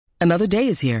Another day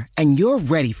is here, and you're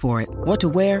ready for it. What to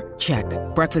wear? Check.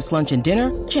 Breakfast, lunch, and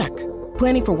dinner? Check.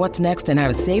 Planning for what's next and how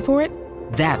to save for it?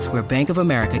 That's where Bank of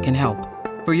America can help.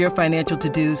 For your financial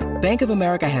to-dos, Bank of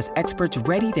America has experts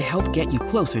ready to help get you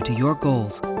closer to your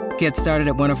goals. Get started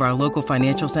at one of our local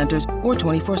financial centers or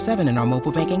 24/7 in our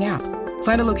mobile banking app.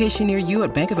 Find a location near you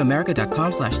at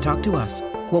bankofamerica.com/talktous.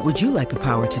 What would you like the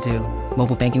power to do?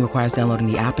 Mobile banking requires downloading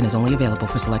the app and is only available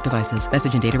for select devices.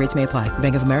 Message and data rates may apply.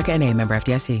 Bank of America N.A., member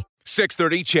FDIC.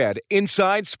 630 CHED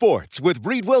Inside Sports with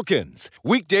Reed Wilkins.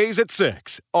 Weekdays at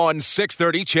 6 on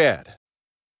 630 CHED.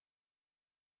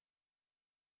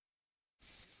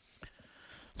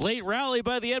 Late rally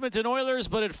by the Edmonton Oilers,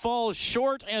 but it falls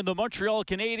short, and the Montreal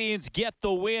Canadiens get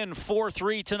the win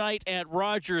 4-3 tonight at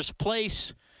Rogers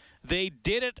Place. They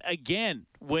did it again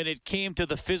when it came to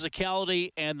the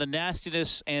physicality and the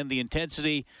nastiness and the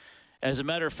intensity. As a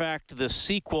matter of fact, the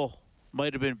sequel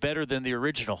might have been better than the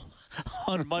original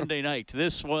on Monday night.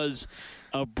 This was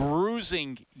a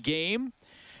bruising game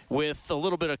with a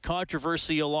little bit of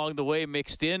controversy along the way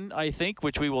mixed in, I think,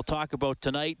 which we will talk about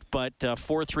tonight. But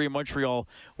 4-3 Montreal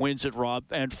wins it, Rob,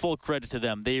 and full credit to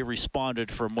them. They responded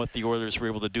from what the Oilers were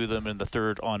able to do them in the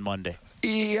third on Monday.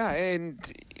 Yeah, and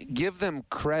give them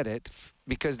credit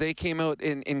because they came out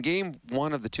in game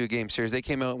one of the two-game series, they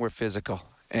came out and were physical.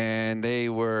 And they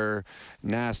were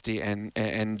nasty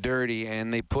and dirty,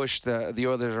 and they pushed the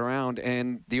Oilers around,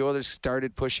 and the Oilers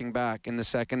started pushing back in the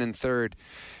second and third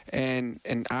and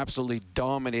absolutely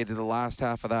dominated the last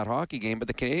half of that hockey game. But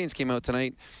the Canadiens came out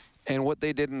tonight, and what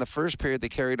they did in the first period, they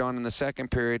carried on in the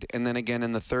second period and then again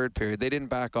in the third period. They didn't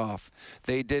back off.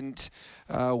 They didn't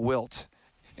wilt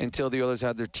until the Oilers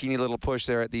had their teeny little push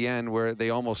there at the end where they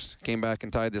almost came back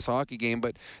and tied this hockey game.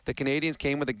 But the Canadiens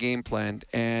came with a game plan,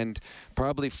 and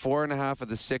probably 4.5 of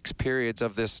the 6 periods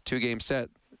of this two-game set,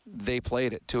 they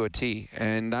played it to a T.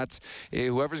 And that's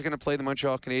whoever's going to play the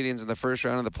Montreal Canadiens in the first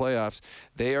round of the playoffs,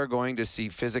 they are going to see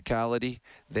physicality.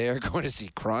 They are going to see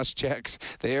cross-checks.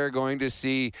 They are going to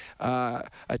see a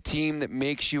team that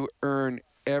makes you earn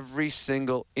every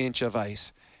single inch of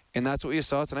ice. And that's what you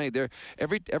saw tonight. There,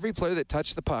 every player that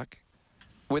touched the puck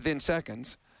within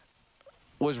seconds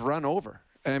was run over.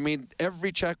 I mean,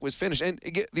 every check was finished. And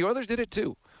the Oilers did it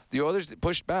too. The Oilers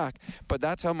pushed back. But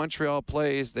that's how Montreal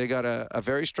plays. They got a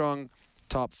very strong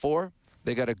top four.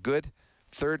 They got a good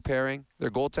third pairing.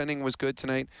 Their goaltending was good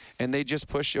tonight. And they just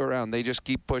push you around. They just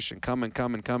keep pushing, coming.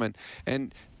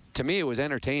 And to me, it was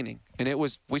entertaining. And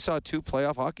we saw 2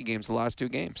 playoff hockey games the last 2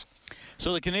 games.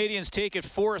 So the Canadiens take it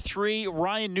 4-3.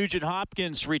 Ryan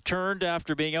Nugent-Hopkins returned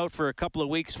after being out for a couple of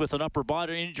weeks with an upper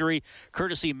body injury.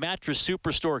 Courtesy Mattress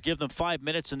Superstore. Give them 5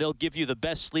 minutes and they'll give you the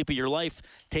best sleep of your life.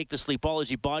 Take the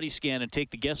Sleepology body scan and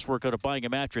take the guesswork out of buying a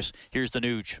mattress. Here's the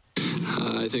Nuge.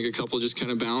 I think a couple just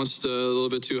kind of bounced a little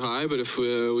bit too high, but if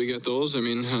we get those, I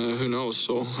mean, who knows?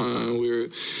 So we're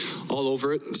all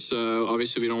over it.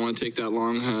 Obviously, we don't want to take that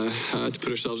long to put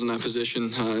ourselves in that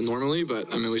position normally,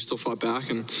 but I mean, we still fought back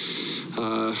and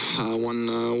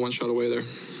one shot away there.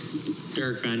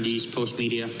 Derek Van Dies, Post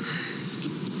Media.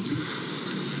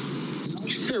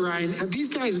 Hey Ryan, these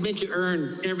guys make you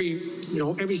earn every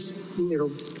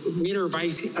meter of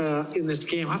ice in this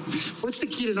game. What's the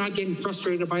key to not getting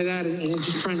frustrated by that and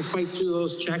just trying to fight through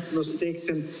those checks and those stakes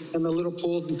and the little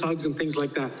pulls and tugs and things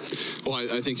like that? Well,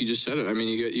 I think you just said it. I mean,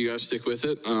 you got to stick with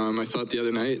it. I thought the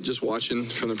other night, just watching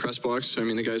from the press box, I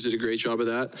mean, the guys did a great job of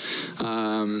that.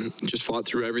 Just fought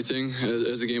through everything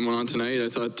as the game went on tonight. I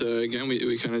thought, again,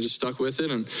 we kind of just stuck with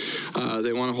it, and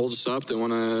they want to hold us up. They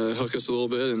want to hook us a little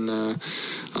bit, and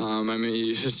I mean,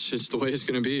 it's the way it's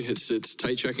going to be. It's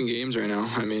tight checking games right now.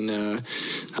 I mean,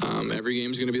 every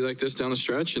game's going to be like this down the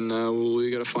stretch, and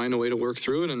we got to find a way to work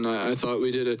through it. And I thought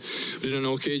we did an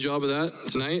okay job of that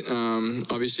tonight.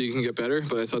 Obviously, you can get better,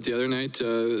 but I thought the other night,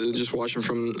 just watching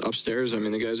from upstairs, I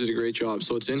mean, the guys did a great job.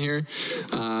 So it's in here.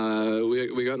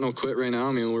 We got no quit right now.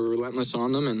 I mean, we're relentless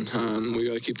on them, and we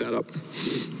got to keep that up.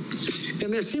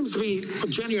 And there seems to be a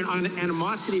genuine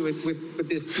animosity with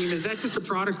this team. Is that just a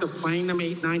product of playing them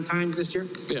 8-9 times this year?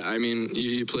 Yeah, I mean,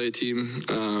 you play a team.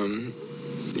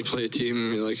 You play a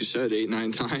team, like you said,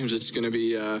 8-9 times. It's going to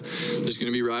be there's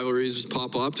going to be rivalries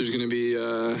pop up. There's going to be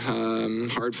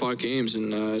hard-fought games,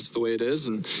 and it's the way it is.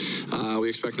 And we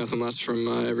expect nothing less from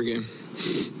every game.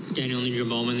 Daniel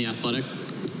Nugent-Bowman, The Athletic.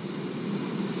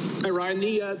 Hi, Ryan.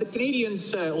 The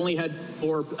Canadiens only had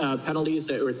 4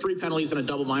 penalties, or 3 penalties and a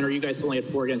double minor. You guys only had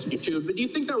 4 against you, 2. But do you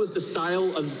think that was the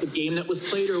style of the game that was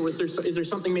played, or is there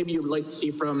something maybe you would like to see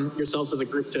from yourselves as a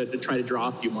group to try to draw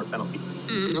a few more penalties?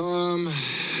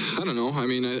 I don't know. I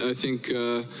mean, I think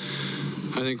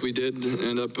I think we did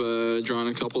end up drawing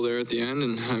a couple there at the end,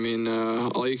 and I mean,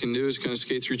 all you can do is kind of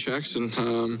skate through checks and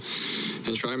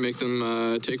try and make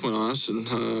them take one on us. And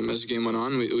as the game went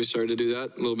on, we started to do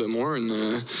that a little bit more, and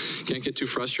can't get too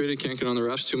frustrated, can't get on the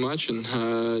refs too much, and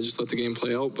just let the game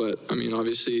play out. But I mean,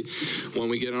 obviously, when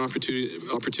we get an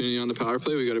opportunity on the power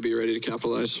play, we got to be ready to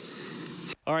capitalize.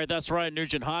 All right, that's Ryan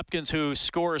Nugent-Hopkins, who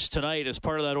scores tonight as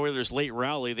part of that Oilers late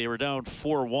rally. They were down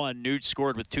 4-1. Nuge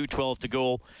scored with 2:12 to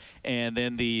go. And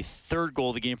then the third goal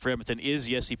of the game for Edmonton is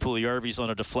Jesse Puljujärvi's on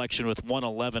a deflection with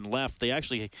 1:11 left. They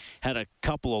actually had a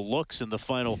couple of looks in the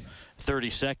final 30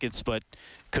 seconds, but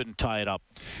couldn't tie it up.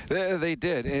 They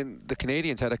did, and the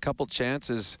Canadians had a couple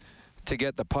chances to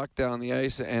get the puck down the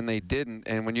ice, and they didn't.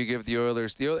 And when you give the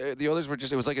Oilers were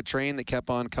just, it was like a train that kept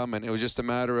on coming. It was just a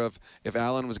matter of if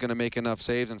Allen was going to make enough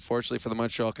saves. Unfortunately for the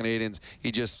Montreal Canadiens,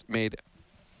 he just made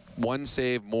one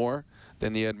save more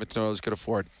than the Edmonton Oilers could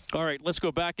afford. All right, let's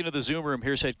go back into the Zoom room.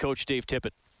 Here's head coach Dave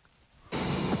Tippett.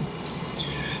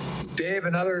 Dave,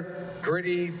 another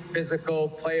gritty, physical,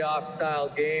 playoff-style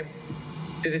game.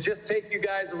 Did it just take you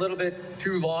guys a little bit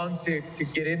too long to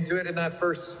get into it in that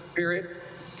first period?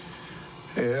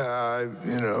 Yeah,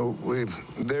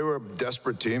 they were a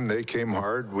desperate team. They came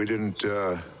hard. We didn't.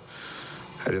 I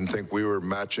didn't think we were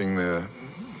matching the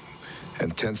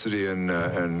intensity and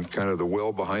kind of the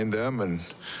will behind them, and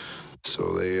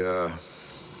so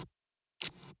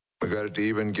we got it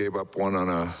even. Gave up one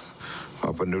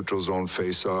off a neutral zone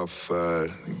face-off.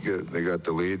 They got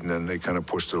the lead, and then they kind of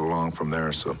pushed it along from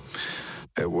there. So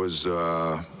it was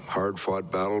a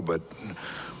hard-fought battle, but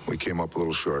we came up a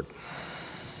little short.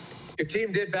 Your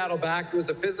team did battle back. It was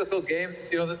a physical game.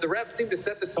 The refs seemed to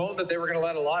set the tone that they were going to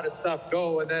let a lot of stuff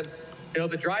go. And then,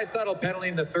 the Draisaitl penalty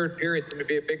in the third period seemed to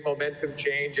be a big momentum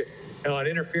change. An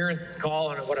interference call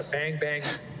on a bang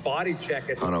body check.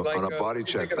 On a body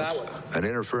check. An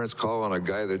interference call on a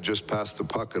guy that just passed the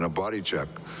puck in a body check.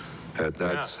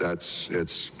 It's,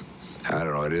 I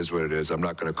don't know. It is what it is. I'm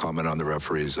not going to comment on the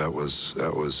referees. That was.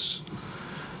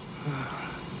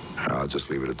 I'll just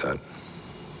leave it at that.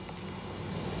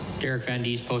 Derek Van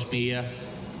Dies, Post Media.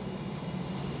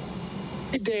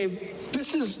 Hey, Dave,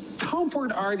 how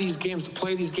important are these games to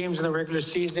play these games in the regular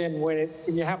season when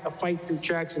you have to fight through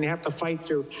checks and you have to fight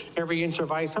through every inch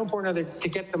of ice? How important are they to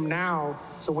get them now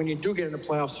so when you do get in the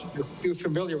playoffs, you're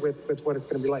familiar with what it's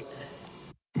going to be like?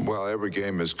 Well, every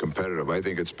game is competitive. I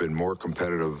think it's been more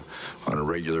competitive on a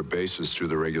regular basis through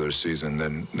the regular season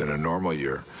than a normal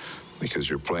year, because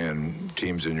you're playing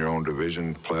teams in your own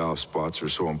division. Playoff spots are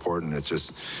so important.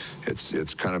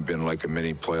 It's kind of been like a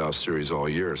mini playoff series all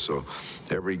year. So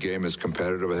every game is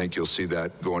competitive. I think you'll see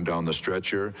that going down the stretch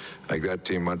here. Like that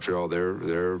team, Montreal,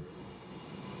 they're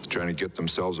trying to get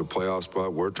themselves a playoff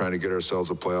spot. We're trying to get ourselves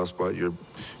a playoff spot. You're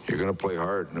going to play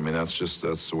hard. I mean, that's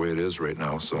the way it is right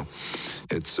now. So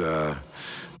it's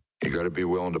you got to be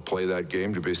willing to play that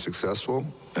game to be successful.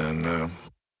 And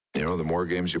the more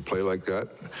games you play like that,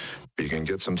 you can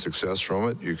get some success from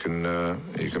it. You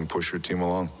can push your team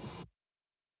along.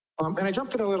 And I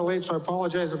jumped in a little late, so I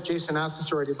apologize if Jason asked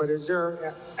this already, but is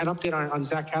there an update on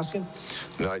Zach Kassian?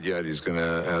 Not yet. He's going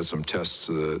to have some tests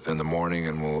in the morning,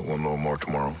 and we'll know more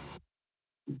tomorrow.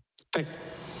 Thanks.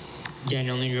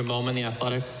 Daniel Nugent-Bowman, The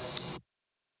Athletic.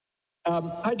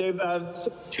 Hi, Dave.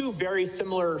 Two very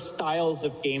similar styles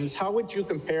of games. How would you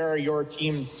compare your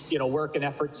team's, work and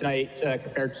effort tonight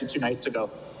compared to 2 nights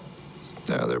ago?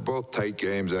 Yeah, they're both tight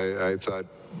games. I thought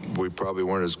we probably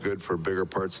weren't as good for bigger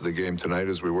parts of the game tonight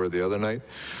as we were the other night,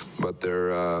 but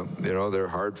they're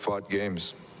hard-fought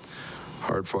games.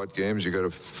 Hard-fought games. You got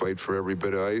to fight for every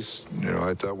bit of ice.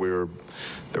 I thought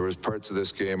there was parts of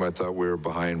this game I thought we were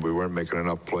behind. We weren't making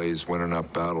enough plays, winning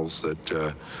enough battles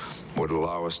that would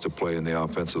allow us to play in the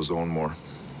offensive zone more.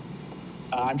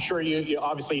 I'm sure you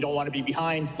obviously don't want to be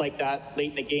behind like that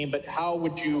late in the game, but how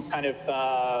would you kind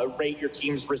of rate your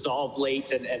team's resolve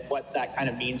late and what that kind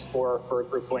of means for a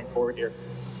group going forward here?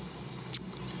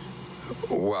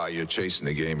 Well, you're chasing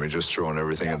the game. You're just throwing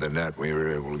everything in the net. We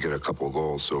were able to get a couple of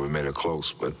goals, so we made it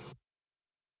close, but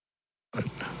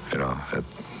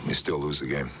you still lose the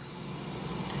game.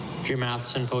 Jim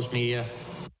Matheson, Post Media.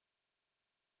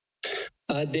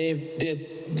 Dave,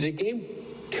 did the game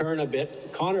turn a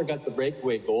bit? Connor got the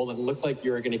breakaway goal, and it looked like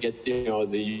you were going to get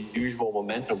the usual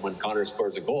momentum when Connor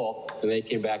scores a goal, and they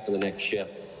came back in the next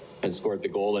shift and scored the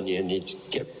goal, and you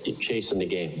kept chasing the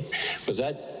game. Was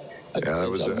that a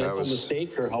mental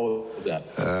mistake, or how was that?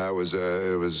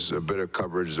 It was a bit of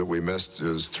coverage that we missed. It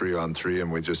was 3-on-3,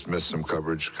 and we just missed some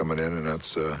coverage coming in, and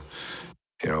that's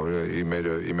he made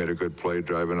a good play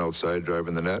driving outside,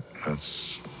 driving the net.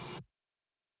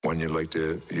 one you'd like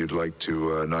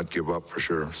to not give up for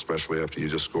sure, especially after you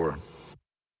just score.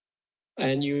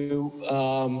 And you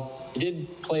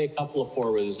did play a couple of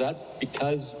forwards. Is that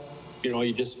because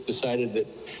you just decided that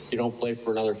you don't play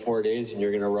for another 4 days and you're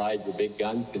going to ride your big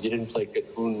guns? Because you didn't play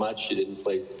Cocoon much, you didn't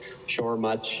play Shore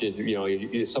much.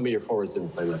 Some of your forwards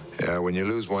didn't play much. Yeah, when you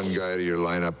lose one guy to your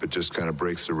lineup, it just kind of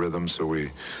breaks the rhythm. So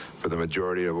for the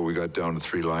majority of it, we got down to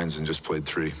 3 lines and just played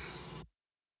 3.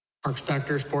 Mark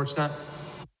Spector, Sportsnet.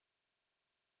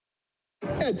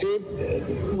 Yeah, Dave,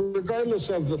 regardless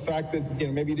of the fact that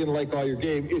maybe you didn't like all your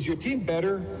game, is your team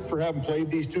better for having played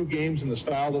these 2 games in the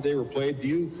style that they were played?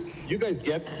 Do you guys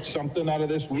get something out of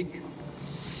this week?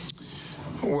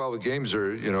 Well, the games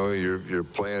are, you're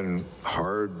playing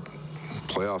hard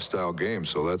playoff style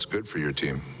games, so that's good for your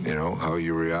team. How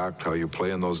you react, how you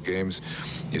play in those games.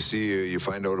 You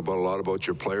find out a lot about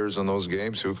your players in those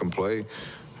games, who can play,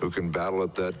 who can battle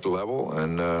at that level,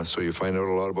 and so you find out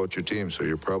a lot about your team. So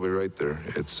you're probably right there.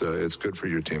 It's good for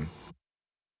your team.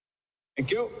 Thank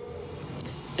you.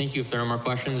 Thank you. If there are more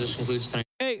questions, this concludes tonight.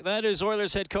 Hey, that is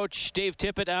Oilers head coach Dave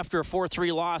Tippett after a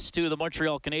 4-3 loss to the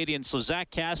Montreal Canadiens. So Zach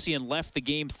Kassian left the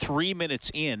game 3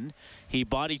 minutes in. He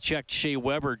body-checked Shea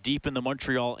Weber deep in the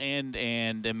Montreal end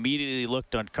and immediately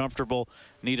looked uncomfortable,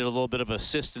 needed a little bit of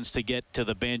assistance to get to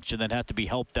the bench, and then had to be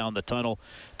helped down the tunnel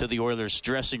to the Oilers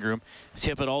dressing room.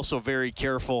 Tippett also very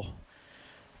careful,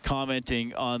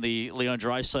 commenting on the Leon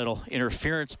Draisaitl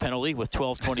interference penalty with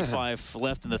 12:25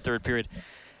 left in the third period.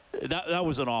 That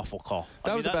was an awful call.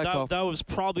 That was a bad call. That was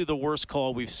probably the worst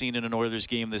call we've seen in an Oilers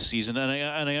game this season, and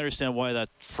I understand why that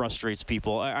frustrates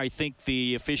people. I think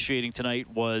the officiating tonight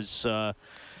was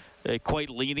quite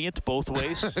lenient both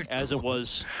ways, as it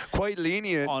was quite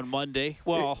lenient on Monday.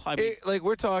 Well,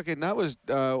 we're talking, that was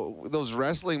those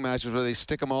wrestling matches where they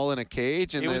stick them all in a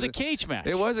cage. And it was a cage match.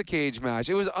 It was a cage match.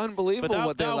 It was unbelievable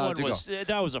what they allowed to go.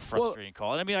 That was a frustrating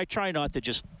call. I mean, I try not to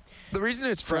just the reason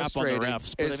it's frustrating on the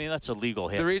refs, but that's a legal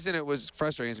hit. The reason it was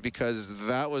frustrating is because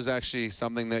that was actually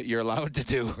something that you're allowed to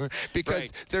do.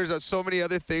 Because there's so many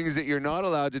other things that you're not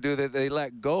allowed to do that they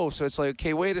let go. So it's like,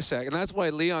 okay, wait a second. And that's why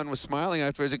Leon was smiling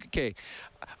afterwards. Like, okay,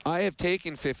 I have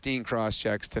taken 15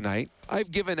 cross-checks tonight.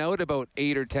 I've given out about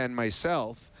 8 or 10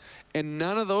 myself. And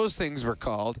none of those things were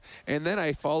called. And then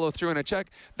I follow through and I check.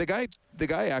 The guy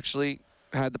actually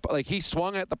had he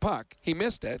swung at the puck. He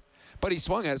missed it. But he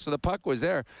swung at it, so the puck was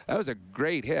there. That was a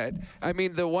great hit. I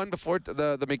mean, the one before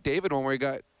the McDavid one where he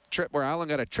got where Allen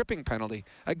got a tripping penalty.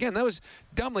 Again, that was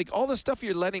dumb. Like, all the stuff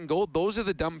you're letting go, those are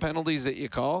the dumb penalties that you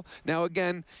call. Now,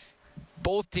 again,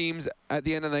 both teams at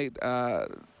the end of the night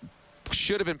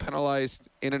should have been penalized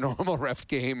in a normal ref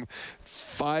game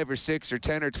 5 or 6 or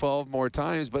 10 or 12 more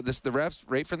times. But the refs,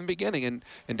 right from the beginning, and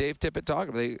Dave Tippett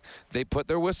talked, they put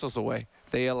their whistles away.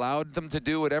 They allowed them to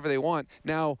do whatever they want.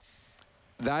 Now,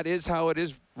 that is how it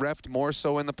is reffed more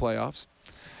so in the playoffs.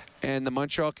 And the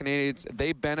Montreal Canadiens,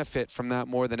 they benefit from that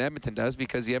more than Edmonton does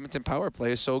because the Edmonton power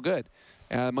play is so good.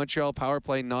 Montreal power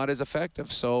play not as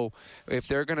effective. So if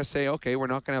they're going to say, okay, we're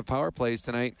not going to have power plays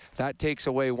tonight, that takes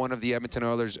away one of the Edmonton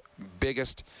Oilers'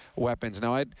 biggest weapons.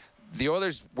 Now, the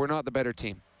Oilers were not the better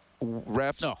team.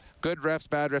 Refs, no. Good refs,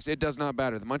 bad refs, it does not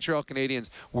matter. The Montreal Canadiens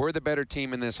were the better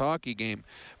team in this hockey game,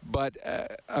 but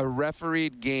a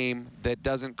refereed game that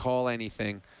doesn't call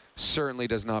anything certainly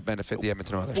does not benefit the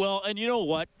Edmonton Oilers. Well, and you know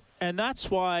what? And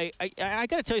that's why I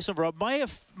got to tell you something, Rob.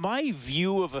 My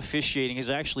view of officiating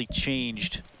has actually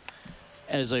changed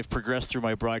as I've progressed through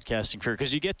my broadcasting career,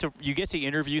 because you get to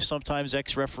interview sometimes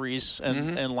ex-referees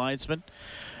and linesmen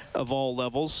of all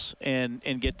levels, and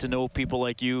get to know people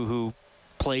like you who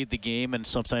played the game and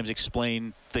sometimes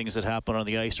explain things that happen on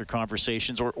the ice or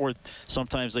conversations, or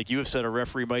sometimes, like you have said, a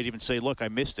referee might even say, look, I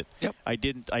missed it. Yep. I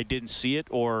didn't see it,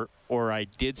 or I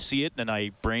did see it and I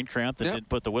brain cramped and didn't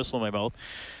put the whistle in my mouth.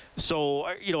 So,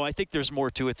 I think there's more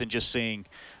to it than just saying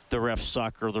the refs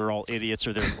suck or they're all idiots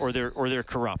or they're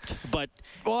corrupt. But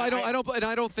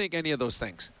I don't think any of those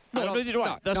things. No, neither do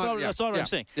I. That's not what I'm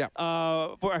saying. Yeah.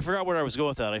 I forgot where I was going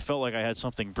with that. I felt like I had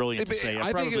something brilliant to say.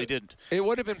 I probably didn't. It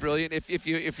would have been brilliant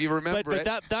if you remember it.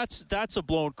 But that's a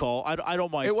blown call. I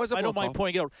don't mind. It was a blown I don't mind call.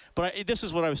 pointing it out. But this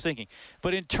is what I was thinking.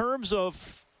 But in terms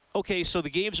of, okay, so the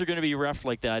games are going to be ref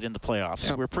like that in the playoffs.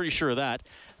 Yeah. We're pretty sure of that.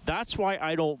 That's why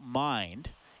I don't mind.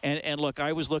 And look,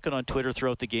 I was looking on Twitter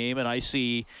throughout the game, and I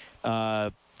see.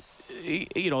 There's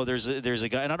a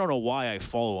guy, and I don't know why I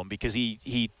follow him, because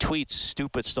he tweets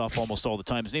stupid stuff almost all the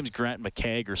time. His name's Grant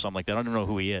McCagg or something like that. I don't know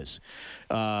who he is,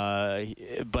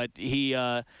 but he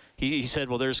said,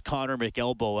 well, there's Connor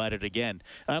McElbow at it again.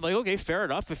 And I'm like, okay, fair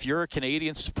enough. If you're a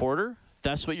Canadian supporter,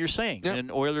 that's what you're saying. Yep.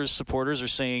 And Oilers supporters are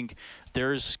saying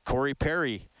there's Corey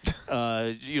Perry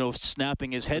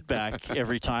snapping his head back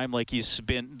every time like he's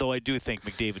been, though I do think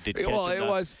McDavid did catch him.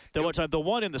 One time. The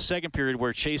one in the second period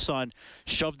where Chiasson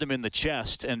shoved him in the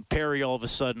chest and Perry all of a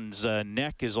sudden's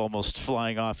neck is almost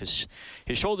flying off his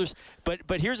shoulders.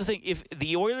 But here's the thing. If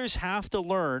the Oilers have to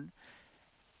learn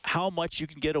how much you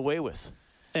can get away with.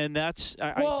 And I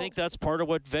think that's part of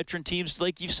what veteran teams,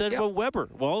 like you said about Weber.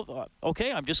 Well,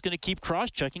 okay, I'm just going to keep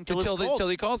cross-checking until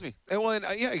he calls me.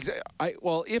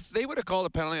 If they would have called a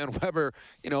penalty on Weber,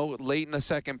 late in the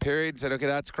second period, and said, okay,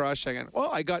 that's cross-checking. Well,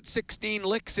 I got 16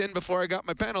 licks in before I got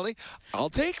my penalty. I'll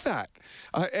take that.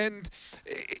 And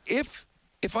if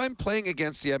I'm playing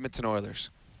against the Edmonton Oilers,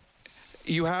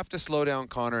 you have to slow down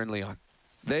Connor and Leon.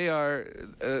 They are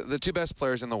the two best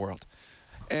players in the world.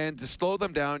 And to slow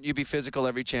them down, you be physical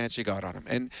every chance you got on them.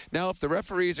 And now if the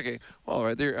referees,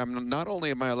 not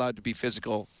only am I allowed to be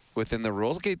physical within the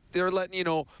rules, okay, they're letting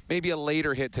maybe a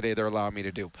later hit today they're allowing me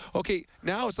to do. Okay,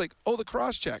 now it's like, the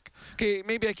cross-check. Okay,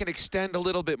 maybe I can extend a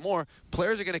little bit more.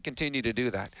 Players are going to continue to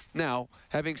do that. Now,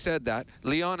 having said that,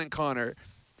 Leon and Connor,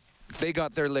 they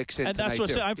got their licks in tonight, and that's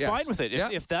what I'm fine with it.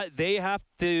 If that they have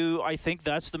to, I think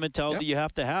that's the mentality you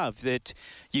have to have. That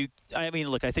I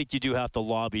think you do have to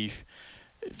lobby.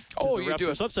 You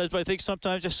do sometimes, but I think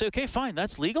sometimes just say, okay, fine,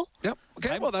 that's legal. Yep.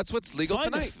 Okay. That's what's legal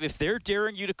tonight. If they're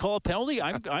daring you to call a penalty,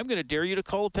 I'm going to dare you to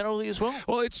call a penalty as well.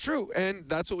 Well, it's true, and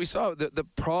that's what we saw. The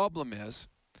problem is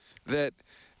that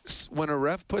when a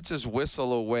ref puts his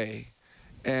whistle away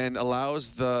and allows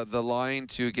the line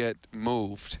to get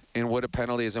moved in what a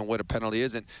penalty is and what a penalty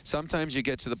isn't, sometimes you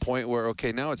get to the point where,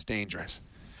 okay, now it's dangerous.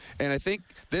 And I think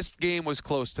this game was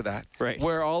close to that. Right.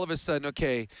 Where all of a sudden,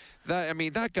 okay,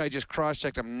 that guy just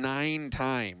cross-checked him 9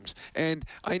 times. And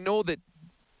I know that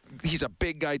he's a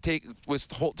big guy taking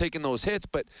those hits,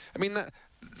 but,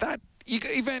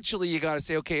 eventually you got to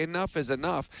say, okay, enough is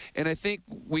enough. And I think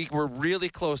we were really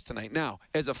close tonight. Now,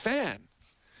 as a fan,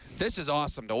 this is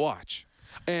awesome to watch.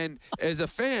 And as a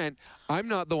fan, I'm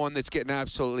not the one that's getting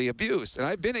absolutely abused. And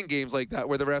I've been in games like that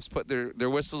where the refs put their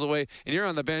whistles away, and you're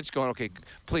on the bench going, okay,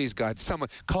 please, God, someone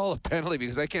call a penalty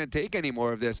because I can't take any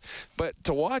more of this. But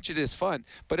to watch it is fun.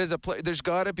 But as a player, there's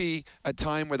got to be a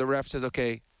time where the ref says,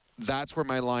 okay, that's where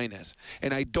my line is.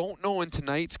 And I don't know in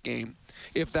tonight's game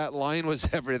if that line was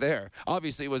ever there.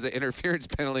 Obviously, it was an interference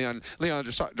penalty on Leon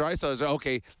Draisaitl.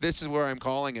 Okay, this is where I'm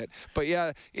calling it. But,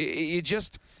 yeah, you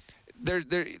just –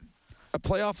 a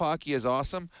playoff hockey is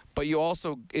awesome, but you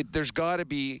also there's got to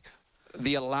be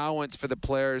the allowance for the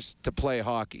players to play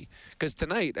hockey. Because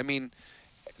tonight,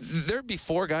 there'd be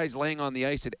 4 guys laying on the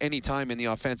ice at any time in the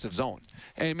offensive zone.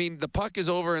 And, the puck is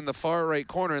over in the far right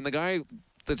corner, and the guy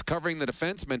that's covering the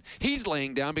defenseman, he's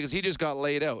laying down because he just got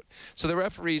laid out. So the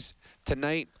referees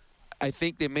tonight, I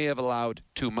think they may have allowed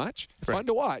too much. Right. Fun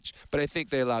to watch, but I think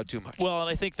they allowed too much. Well, and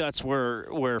I think that's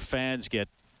where fans get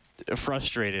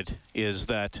frustrated is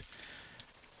that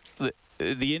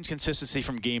the inconsistency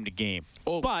from game to game.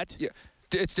 But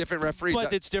it's different referees.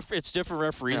 But it's different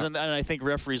referees, and I think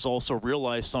referees also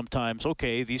realize sometimes,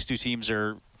 okay, these two teams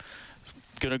are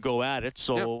going to go at it,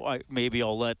 so maybe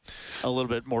I'll let a little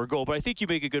bit more go. But I think you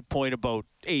make a good point about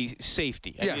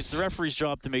safety. It's the referee's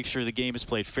job to make sure the game is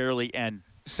played fairly and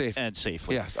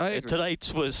safely. Yes, I agree. And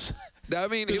tonight's was.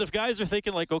 Because if guys are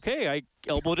thinking like, okay, I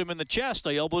elbowed him in the chest,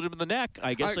 I elbowed him in the neck,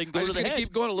 I guess I can go to the head.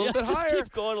 Keep going a little bit higher. Just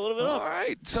keep going a little bit up. All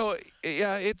right. So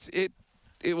it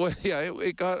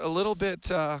got a little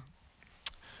bit a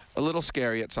little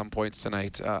scary at some points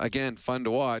tonight. Again, fun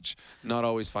to watch, not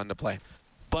always fun to play.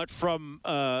 But from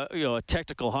a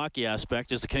technical hockey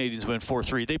aspect, as the Canadians win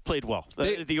 4-3, they played well.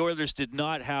 The Oilers did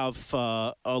not have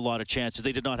a lot of chances.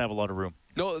 They did not have a lot of room.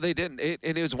 No, they didn't.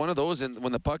 It was one of those, and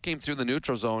when the puck came through the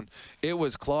neutral zone, it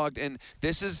was clogged. And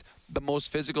this is the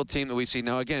most physical team that we've seen.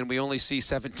 Now, again, we only see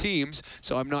 7 teams,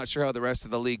 so I'm not sure how the rest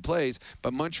of the league plays.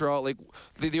 But Montreal,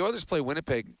 the Oilers play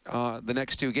Winnipeg the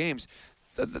next 2 games.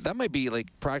 That might be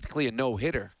practically a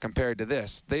no-hitter compared to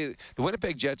this. The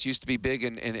Winnipeg Jets used to be big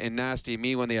and nasty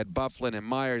me when they had Byfuglien and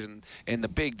Myers and the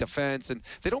big defense, and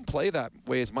they don't play that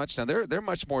way as much now. They're a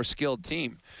much more skilled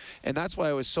team, and that's why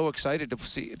I was so excited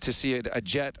to see a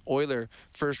Jet Oiler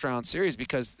first-round series,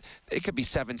 because it could be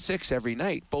 7-6 every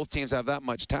night. Both teams have that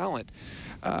much talent.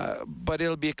 But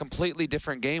it'll be a completely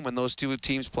different game when those 2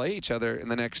 teams play each other in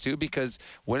the next 2, because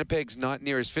Winnipeg's not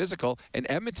near as physical, and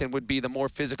Edmonton would be the more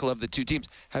physical of the 2 teams.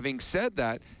 Having said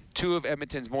that, 2 of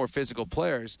Edmonton's more physical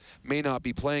players may not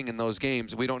be playing in those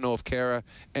games. We don't know if Kara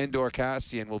and/or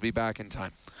Kassian will be back in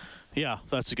time. Yeah,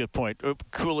 that's a good point.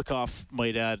 Kulikov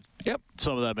might add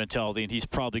some of that mentality, and he's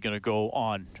probably going to go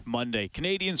on Monday.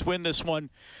 Canadians win this one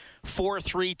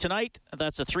 4-3 tonight.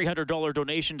 That's a $300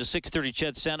 donation to 630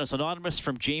 Ched Santa's Anonymous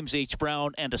from James H.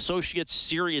 Brown and Associates,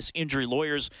 Serious Injury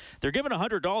Lawyers. They're giving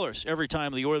 $100 every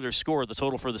time the Oilers score. The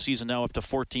total for the season now up to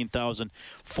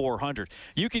 $14,400.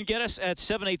 You can get us at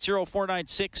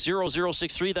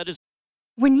 780-496-0063. That is.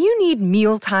 When you need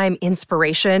mealtime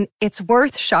inspiration, it's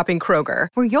worth shopping Kroger,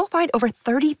 where you'll find over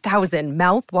 30,000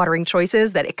 mouth-watering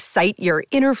choices that excite your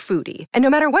inner foodie. And no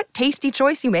matter what tasty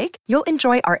choice you make, you'll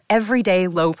enjoy our everyday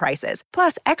low prices,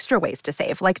 plus extra ways to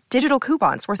save, like digital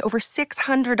coupons worth over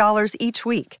 $600 each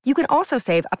week. You can also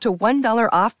save up to $1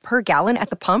 off per gallon at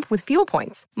the pump with fuel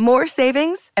points. More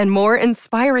savings and more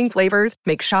inspiring flavors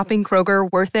make shopping Kroger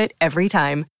worth it every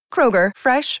time. Kroger,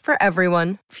 fresh for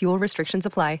everyone. Fuel restrictions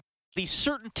apply. The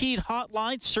CertainTeed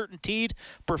hotline, CertainTeed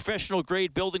professional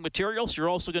grade building materials. You're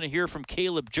also going to hear from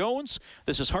Caleb Jones.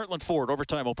 This is Heartland Ford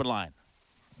Overtime Open Line.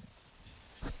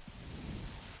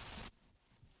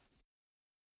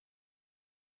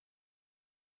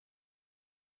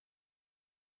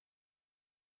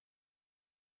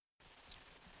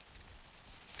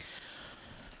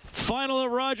 Final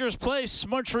at Rogers Place,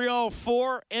 Montreal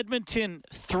 4, Edmonton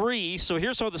 3. So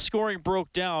here's how the scoring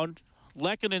broke down.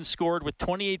 Lehkonen scored with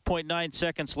 28.9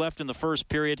 seconds left in the first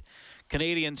period.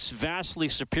 Canadians vastly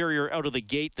superior out of the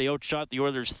gate. They outshot the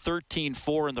Oilers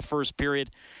 13-4 in the first period.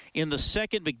 In the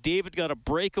second, McDavid got a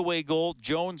breakaway goal.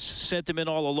 Jones sent him in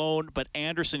all alone, but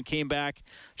Anderson came back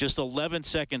just 11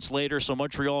 seconds later, so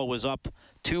Montreal was up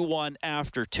 2-1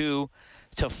 after 2.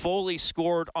 Toffoli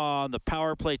scored on the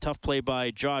power play. Tough play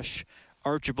by Josh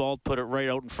Archibald, put it right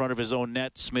out in front of his own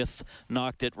net. Smith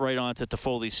knocked it right onto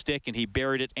Toffoli's stick, and he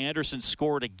buried it. Anderson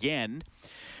scored again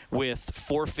with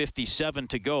 4:57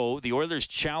 to go. The Oilers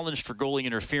challenged for goalie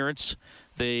interference.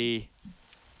 They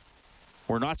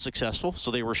were not successful,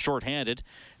 so they were shorthanded.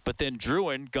 But then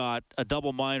Drouin got a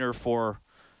double minor for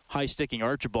high-sticking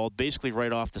Archibald, basically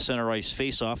right off the center ice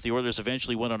face-off. The Oilers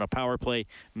eventually went on a power play.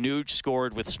 Nuge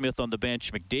scored with Smith on the bench.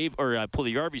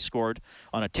 Puljujärvi scored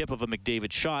on a tip of a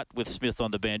McDavid shot with Smith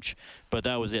on the bench, but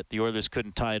that was it. The Oilers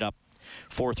couldn't tie it up.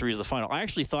 4-3 is the final. I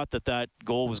actually thought that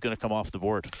goal was going to come off the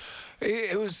board.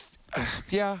 It was,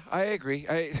 yeah, I agree.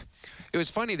 It was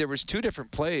funny. There was two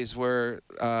different plays where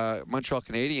Montreal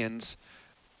Canadiens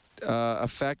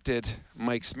affected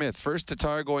Mike Smith. First,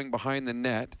 Tatar going behind the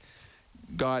net,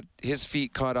 got his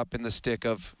feet caught up in the stick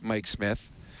of Mike Smith,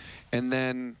 and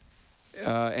then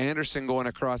Anderson going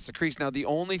across the crease. Now, the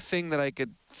only thing that I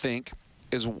could think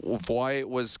is why it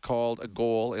was called a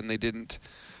goal and they didn't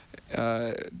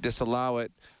disallow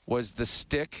it was the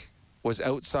stick was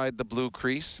outside the blue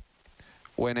crease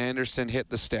when Anderson hit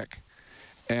the stick,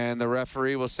 and the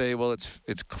referee will say, well, it's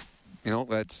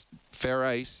that's fair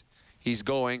ice. He's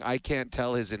going. I can't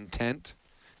tell his intent,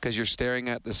 because you're staring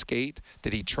at the skate.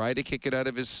 Did he try to kick it out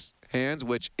of his hands,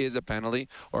 which is a penalty,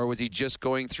 or was he just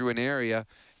going through an area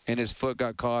and his foot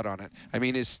got caught on it? I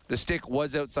mean, the stick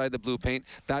was outside the blue paint.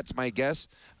 That's my guess.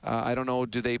 I don't know.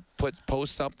 Do they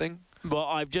post something? Well,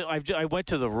 I went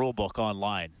to the rule book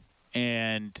online,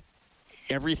 and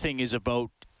everything is about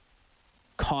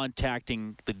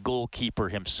contacting the goalkeeper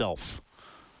himself,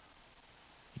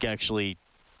 actually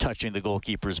touching the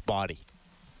goalkeeper's body.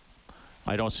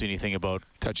 I don't see anything about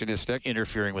touching his stick,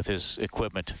 interfering with his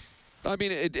equipment. I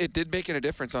mean, it did make a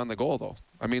difference on the goal, though.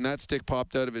 I mean, that stick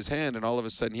popped out of his hand, and all of a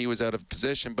sudden he was out of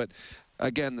position. But,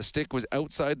 again, the stick was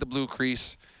outside the blue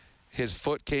crease. His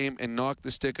foot came and knocked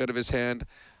the stick out of his hand.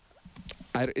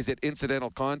 Is it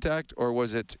incidental contact, or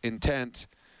was it intent?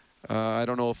 I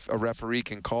don't know if a referee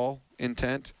can call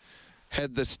intent.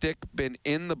 Had the stick been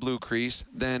in the blue crease,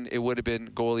 then it would have been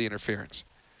goalie interference.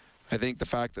 I think the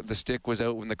fact that the stick was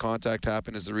out when the contact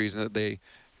happened is the reason that they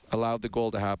allowed the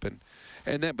goal to happen.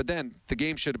 But then the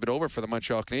game should have been over for the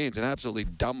Montreal Canadiens. An absolutely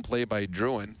dumb play by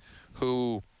Drouin,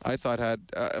 who I thought had,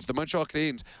 if the Montreal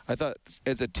Canadiens, I thought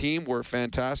as a team were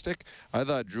fantastic. I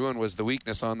thought Drouin was the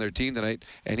weakness on their team tonight,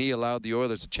 and he allowed the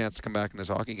Oilers a chance to come back in this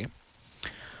hockey game.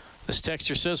 This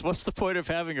texter says, what's the point of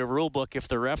having a rule book if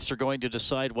the refs are going to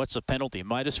decide what's a penalty?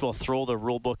 Might as well throw the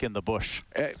rule book in the bush.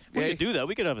 We could do that.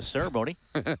 We could have a ceremony.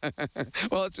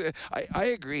 Well, I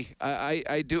agree.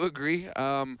 I do agree.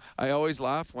 I always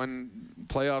laugh when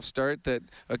playoffs start that,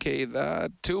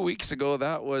 2 weeks ago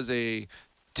that was a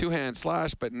two-hand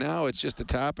slash, but now it's just a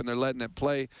tap and they're letting it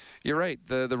play. You're right.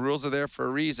 The rules are there for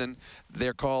a reason.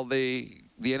 They're called, the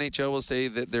NHL will say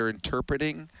that they're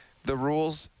interpreting the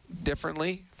rules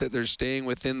differently, that they're staying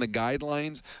within the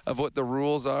guidelines of what the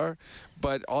rules are.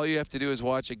 But all you have to do is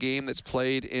watch a game that's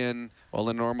played in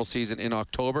the normal season in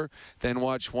October, then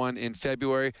watch one in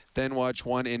February, then watch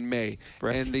one in May.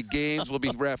 Right. And the games will be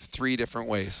ref 3 different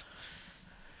ways.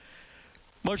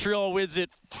 Montreal wins it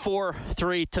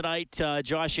 4-3 tonight.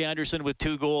 Josh Anderson with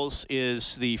 2 goals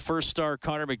is the first star.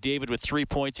 Connor McDavid with 3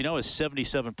 points. He now has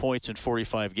 77 points in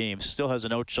 45 games. Still has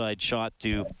an outside shot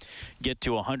to get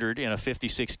to 100 in a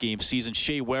 56-game season.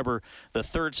 Shea Weber, the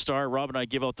 3rd star. Rob and I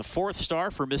give out the 4th star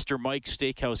for Mr. Mike's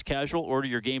Steakhouse Casual. Order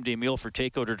your game day meal for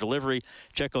takeout or delivery.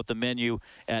 Check out the menu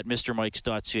at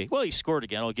mrmikes.ca. Well, he scored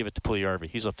again. I'll give it to Puljujarvi.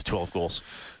 He's up to 12 goals.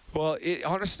 Well,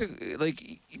 honestly,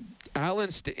 like,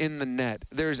 Allen's in the net.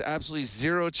 There's absolutely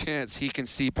zero chance he can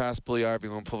see past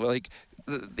Puljujarvi.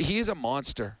 He is a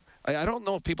monster. I don't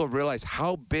know if people realize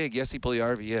how big Jesse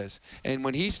Puljujarvi is. And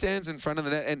when he stands in front of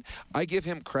the net, and I give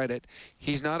him credit,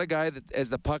 he's not a guy that, as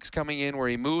the puck's coming in, where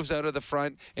he moves out of the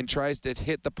front and tries to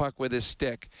hit the puck with his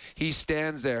stick. He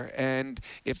stands there, and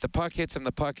if the puck hits him,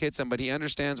 the puck hits him, but he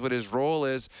understands what his role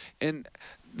is. And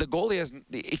the goalie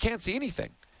he can't see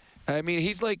anything. I mean,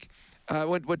 he's like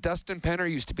what Dustin Penner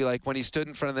used to be like when he stood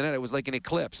in front of the net. It was like an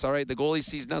eclipse. All right, the goalie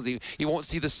sees nothing. He won't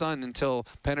see the sun until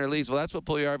Penner leaves. Well, that's what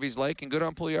Puljujarvi's like, and good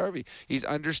on Puljujarvi. He's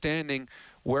understanding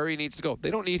where he needs to go. They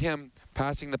don't need him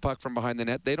passing the puck from behind the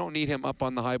net. They don't need him up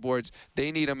on the high boards.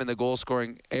 They need him in the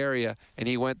goal-scoring area, and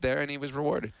he went there, and he was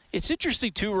rewarded. It's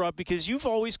interesting, too, Rob, because you've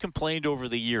always complained over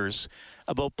the years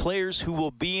about players who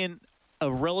will be in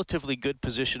a relatively good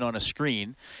position on a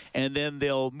screen, and then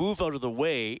they'll move out of the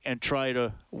way and try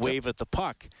to wave at the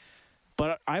puck.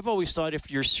 But I've always thought if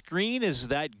your screen is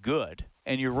that good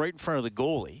and you're right in front of the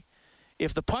goalie,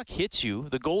 if the puck hits you,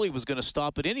 the goalie was going to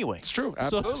stop it anyway. It's true,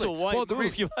 absolutely. So why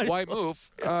move? Why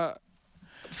move?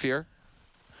 Fear.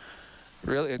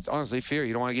 Really, it's honestly fear.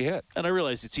 You don't want to get hit. And I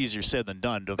realize it's easier said than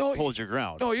done to hold your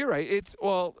ground. No, you're right.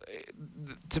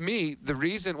 To me, the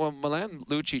reason, Milan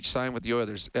Lucic signed with the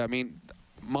Oilers, I mean,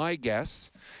 my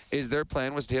guess is their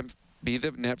plan was to him be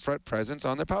the net front presence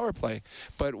on the power play.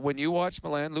 But when you watch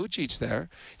Milan Lucic there,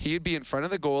 he'd be in front of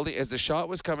the goalie. As the shot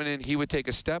was coming in, he would take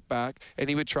a step back, and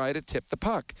he would try to tip the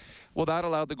puck. Well, that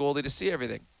allowed the goalie to see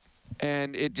everything.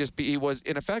 And he was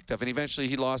ineffective, and eventually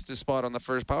he lost his spot on the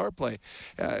first power play.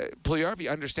 Puljujarvi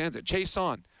understands it.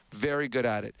 Chiasson, very good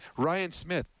at it. Ryan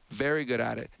Smith, very good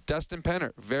at it. Dustin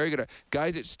Penner, very good at it.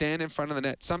 Guys that stand in front of the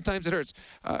net. Sometimes it hurts.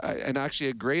 And actually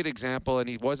a great example, and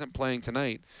he wasn't playing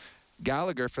tonight,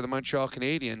 Gallagher for the Montreal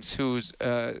Canadiens, who's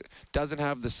doesn't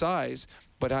have the size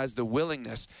but has the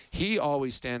willingness. He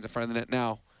always stands in front of the net.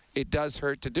 Now, it does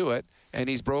hurt to do it, and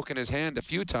he's broken his hand a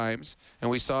few times,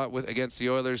 and we saw it against the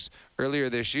Oilers earlier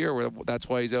this year, where that's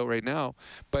why he's out right now.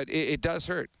 But it does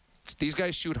hurt. These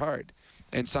guys shoot hard,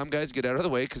 and some guys get out of the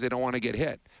way because they don't want to get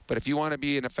hit. But if you want to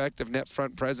be an effective net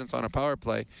front presence on a power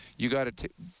play, you got to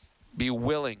be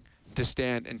willing to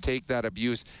stand and take that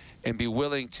abuse and be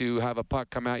willing to have a puck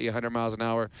come at you 100 miles an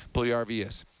hour. Puljujarvi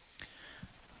is.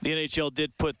 The NHL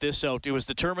did put this out. It was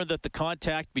determined that the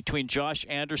contact between Josh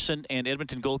Anderson and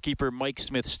Edmonton goalkeeper Mike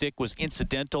Smith's stick was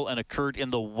incidental and occurred in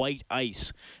the white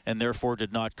ice, and therefore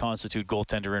did not constitute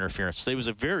goaltender interference. It was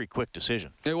a very quick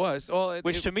decision. It was.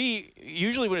 Which to me,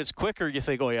 usually when it's quicker, you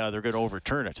think, oh yeah, they're going to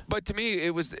overturn it. But to me, it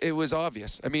was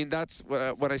obvious. I mean, that's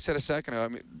what I said a second ago. I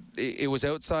mean, it was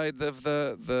outside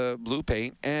the blue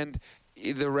paint, and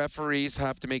the referees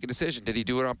have to make a decision. Did he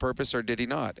do it on purpose or did he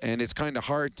not? And it's kind of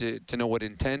hard to know what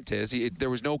intent is. There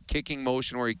was no kicking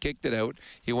motion where he kicked it out.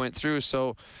 He went through.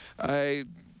 So,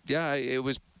 it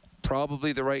was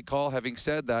probably the right call. Having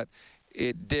said that,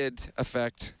 it did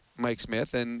affect Mike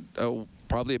Smith, and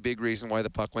probably a big reason why the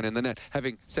puck went in the net.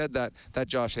 Having said that,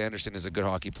 Josh Anderson is a good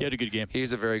hockey player. He had a good game.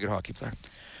 He's a very good hockey player.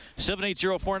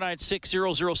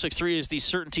 780-496-0063 is the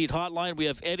Certainteed hotline. We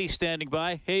have Eddie standing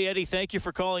by. Hey, Eddie, thank you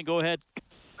for calling. Go ahead.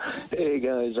 Hey,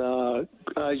 guys. I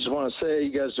just want to say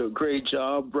you guys do a great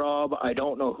job, Rob. I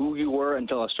don't know who you were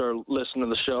until I started listening to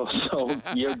the show, so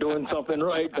you're doing something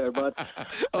right there, bud.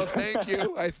 Oh, thank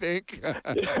you, I think.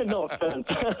 No offense.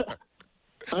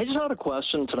 I just had a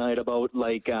question tonight about,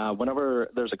 whenever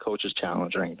there's a coach's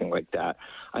challenge or anything like that.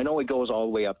 I know it goes all the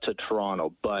way up to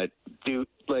Toronto, but who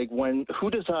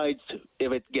decides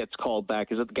if it gets called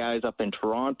back? Is it the guys up in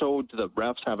Toronto? Do the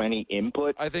refs have any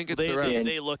input? I think it's the refs.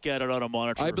 They look at it on a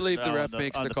monitor. I believe the ref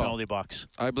makes the call. Penalty box.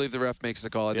 I believe the ref makes the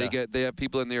call. Yeah. They have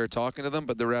people in there talking to them,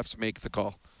 but the refs make the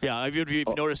call. Yeah, if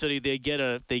you've noticed that they get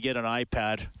an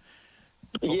iPad.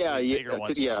 Yeah.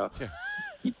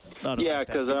 Because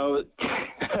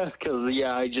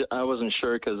I wasn't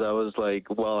sure, because I was like,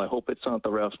 well, I hope it's not the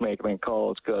refs making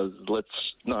calls, because let's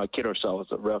not kid ourselves.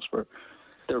 The refs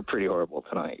they were pretty horrible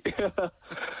tonight.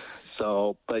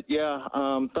 So, but yeah,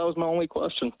 that was my only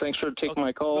question. Thanks for taking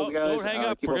my call, guys. Don't hang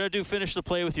up. We're going to finish the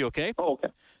play with you, okay? Oh, okay.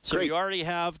 So Great. You already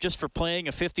have, just for playing,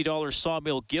 a $50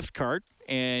 Sawmill gift card,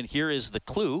 and here is the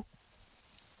clue.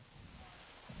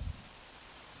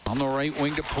 On the right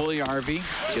wing to Puljujarvi.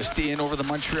 Just in over the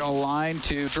Montreal line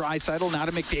to Draisaitl. Now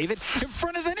to McDavid. In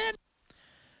front of the net.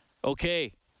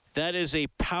 Okay, that is a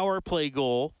power play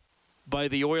goal by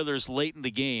the Oilers late in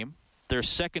the game. Their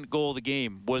second goal of the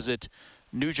game. Was it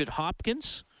Nugent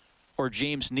Hopkins or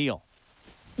James Neal?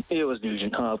 It was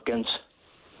Nugent Hopkins.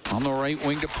 On the right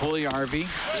wing to Puljujarvi.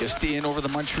 Just in over the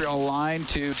Montreal line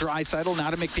to Draisaitl.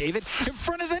 Now to McDavid. In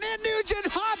front of the net. Nugent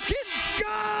Hopkins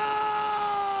scores!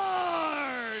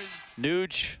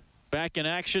 Nuge back in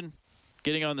action,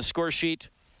 getting on the score sheet.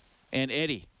 And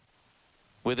Eddie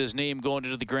with his name going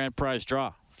into the grand prize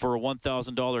draw for a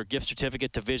 $1,000 gift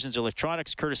certificate to Visions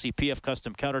Electronics, courtesy PF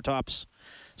Custom Countertops.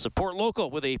 Support local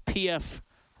with a PF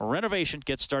renovation.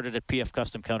 Get started at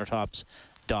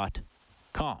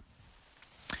pfcustomcountertops.com.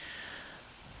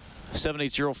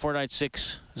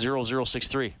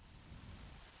 780-496-0063.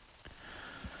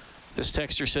 This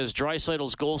texter says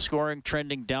Draisaitl's goal scoring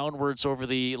trending downwards over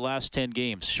the last 10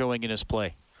 games, showing in his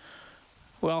play.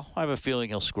 Well, I have a feeling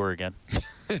he'll score again.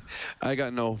 I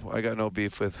got no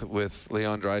beef with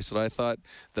Leon Draisaitl. I thought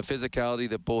the physicality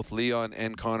that both Leon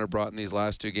and Connor brought in these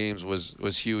last two games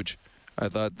was huge. I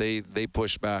thought they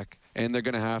pushed back, and they're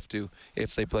going to have to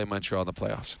if they play Montreal in the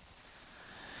playoffs.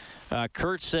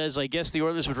 Kurt says, I guess the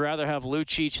Oilers would rather have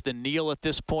Lucic than Neal at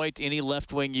this point. Any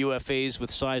left-wing UFAs with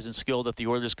size and skill that the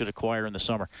Oilers could acquire in the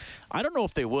summer. I don't know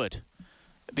if they would,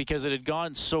 because it had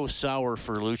gone so sour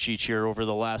for Lucic here over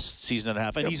the last season and a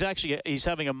half. And he's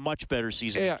having a much better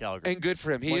season in Calgary. And good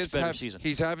for him. He's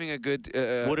having a good...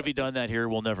 would have he done that here?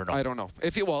 We'll never know. I don't know.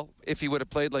 If he would have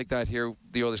played like that here,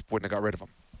 the Oilers wouldn't have got rid of him.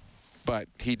 But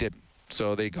he didn't.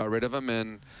 So they got rid of him,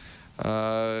 and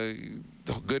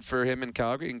good for him in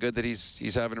Calgary, and good that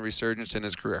he's having a resurgence in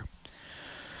his career.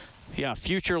 Yeah,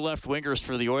 future left wingers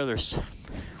for the Oilers.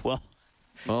 Well,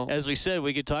 as we said,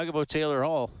 we could talk about Taylor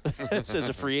Hall as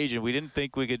a free agent. We didn't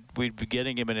think we'd be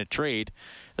getting him in a trade.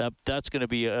 That's going to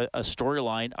be a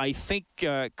storyline. I think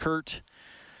Kurt.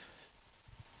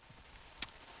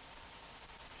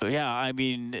 Yeah, I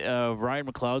mean Ryan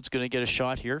McLeod's going to get a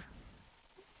shot here.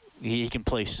 He can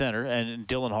play center, and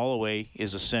Dylan Holloway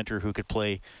is a center who could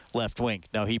play left wing.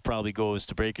 Now, he probably goes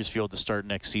to Bakersfield to start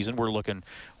next season. We're looking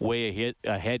way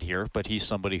ahead here, but he's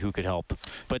somebody who could help.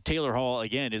 But Taylor Hall,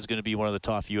 again, is going to be one of the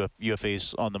top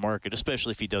UFAs on the market, especially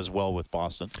if he does well with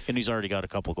Boston. And he's already got a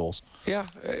couple goals. Yeah,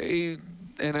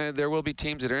 there will be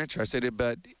teams that are interested,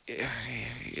 but,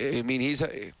 I mean, it's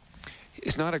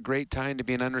not a great time to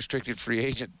be an unrestricted free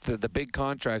agent. The big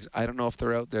contracts, I don't know if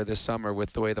they're out there this summer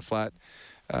with the way the flat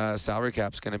salary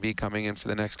cap's going to be coming in for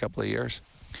the next couple of years.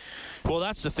 Well,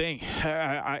 that's the thing.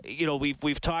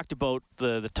 We've talked about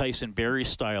the Tyson Barrie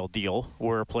style deal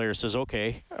where a player says,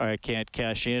 "Okay, I can't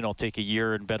cash in. I'll take a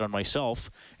year and bet on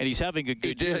myself." And he's having a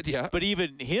good year. Yeah. But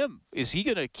even him, is he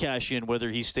going to cash in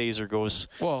whether he stays or goes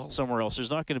somewhere else?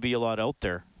 There's not going to be a lot out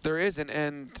there. There isn't,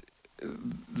 and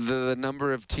the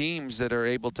number of teams that are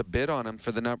able to bid on him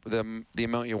for the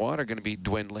amount you want are going to be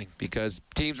dwindling, because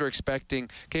teams are expecting,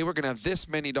 okay, we're going to have this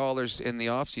many dollars in the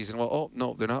offseason. Well,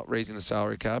 no, they're not raising the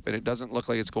salary cap, and it doesn't look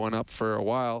like it's going up for a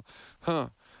while.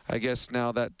 I guess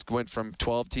now that went from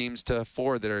 12 teams to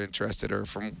 4 that are interested, or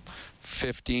from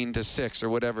 15 to 6,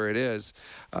 or whatever it is.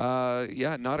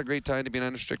 Not a great time to be an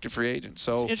unrestricted free agent.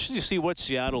 So it's interesting to see what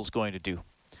Seattle's going to do,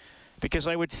 because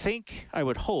I would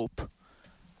hope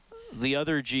the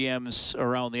other GMs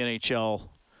around the NHL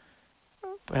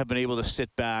have been able to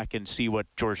sit back and see what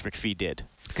George McPhee did.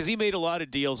 Because he made a lot of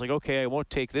deals like, okay, I won't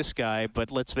take this guy,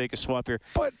 but let's make a swap here.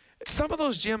 But some of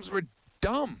those GMs were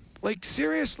dumb. Like,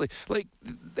 seriously. Like,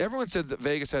 everyone said that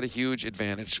Vegas had a huge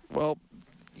advantage. Well,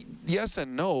 yes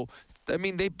and no. I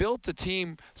mean, they built a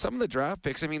team. Some of the draft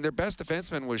picks, I mean, their best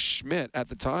defenseman was Schmidt at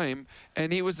the time,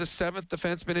 and he was the 7th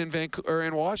defenseman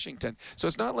in Washington. So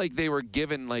it's not like they were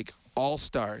given, like,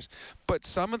 all-stars. But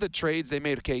some of the trades they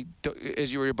made, okay,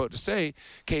 as you were about to say,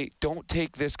 okay, don't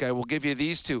take this guy. We'll give you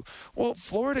these two. Well,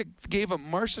 Florida gave him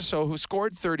Marchessault, who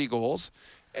scored 30 goals,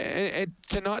 and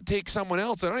to not take someone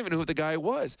else. I don't even know who the guy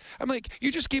was. I'm like,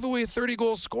 you just gave away a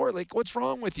 30-goal score. Like, what's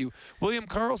wrong with you? William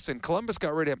Karlsson, Columbus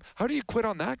got rid of him. How do you quit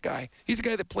on that guy? He's a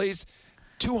guy that plays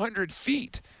 200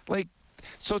 feet. Like,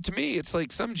 so to me, it's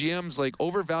like some GMs like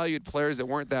overvalued players that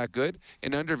weren't that good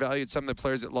and undervalued some of the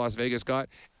players that Las Vegas got,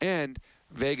 and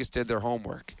Vegas did their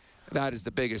homework. That is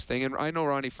the biggest thing. And I know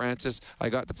Ronnie Francis. I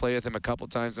got to play with him a couple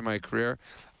times in my career.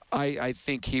 I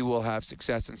think he will have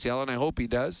success in Seattle, and I hope he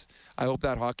does. I hope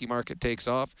that hockey market takes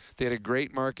off. They had a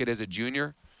great market as a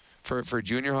junior for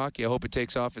junior hockey. I hope it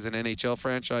takes off as an NHL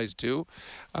franchise too.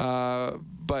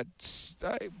 But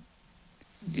I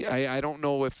don't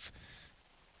know if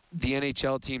the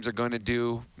NHL teams are going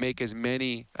to make as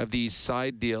many of these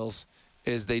side deals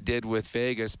as they did with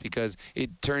Vegas, because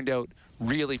it turned out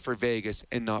really for Vegas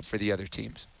and not for the other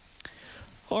teams.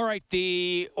 All right,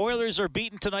 the Oilers are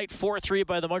beaten tonight 4-3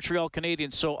 by the Montreal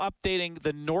Canadiens. So updating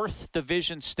the North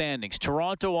Division standings.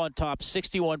 Toronto on top,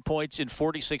 61 points in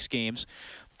 46 games.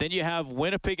 Then you have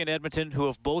Winnipeg and Edmonton, who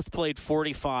have both played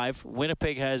 45.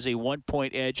 Winnipeg has a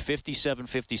 1-point edge,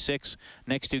 57-56.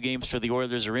 Next two games for the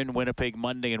Oilers are in Winnipeg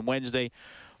Monday and Wednesday.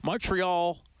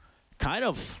 Montreal kind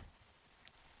of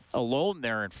alone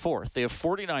there in fourth. They have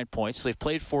 49 points. They've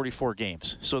played 44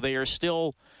 games. So they are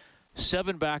still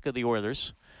 7 back of the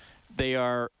Oilers. They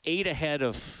are 8 ahead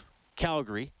of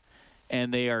Calgary,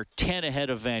 and they are 10 ahead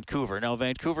of Vancouver. Now,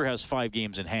 Vancouver has 5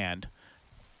 games in hand,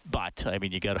 but I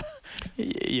mean, you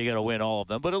gotta win all of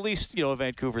them. But at least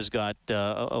Vancouver's got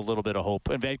a little bit of hope.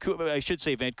 And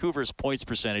Vancouver's points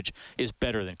percentage is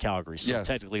better than Calgary's. So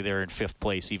technically, they're in 5th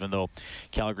place, even though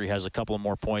Calgary has a couple of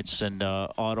more points, and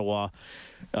Ottawa.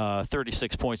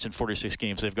 36 points in 46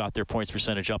 games. They've got their points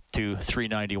percentage up to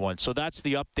 .391. So that's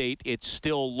the update. It's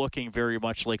still looking very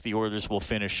much like the Oilers will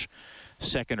finish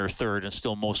 2nd or 3rd, and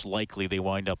still most likely they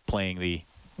wind up playing the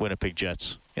Winnipeg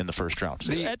Jets in the first round.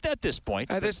 So at this point,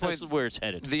 this is where it's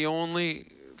headed. The only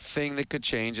thing that could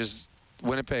change is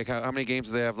Winnipeg. How many games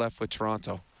do they have left with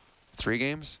Toronto? 3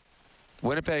 games?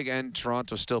 Winnipeg and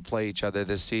Toronto still play each other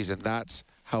this season. That's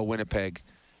how Winnipeg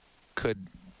could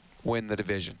win the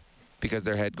division, because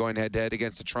they're going head-to-head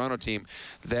against the Toronto team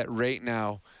that right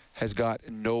now has got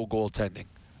no goaltending.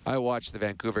 I watched the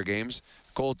Vancouver games.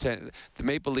 The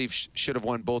Maple Leafs should have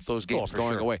won both those games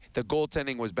going away. The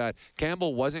goaltending was bad.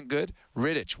 Campbell wasn't good.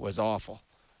 Rittich was awful.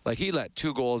 Like, he let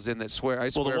 2 goals in that I swear.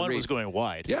 Well, the one was going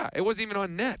wide. Yeah, it wasn't even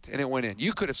on net, and it went in.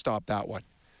 You could have stopped that one.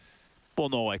 Well,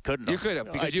 no, I couldn't have. You could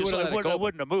have, because you would have let it go. I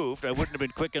wouldn't have moved. I wouldn't have been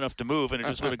quick enough to move, and it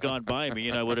just would have gone by me,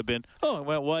 and I would have been, it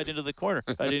went wide into the corner.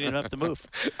 I didn't even have to move.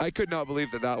 I could not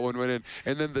believe that one went in.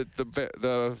 And then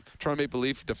the Toronto Maple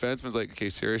Leaf defenseman's like, okay,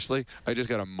 seriously? I just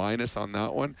got a minus on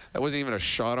that one? That wasn't even a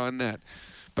shot on net.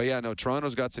 But, yeah, no,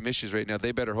 Toronto's got some issues right now.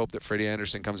 They better hope that Freddie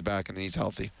Anderson comes back and he's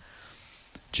healthy.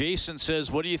 Jason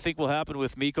says, what do you think will happen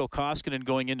with Mikko Koskinen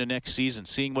going into next season?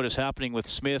 Seeing what is happening with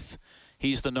Smith,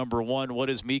 he's the number 1. What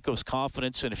is Mikko's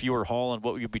confidence? And if you were Holland,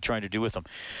 what would you be trying to do with him?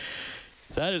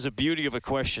 That is a beauty of a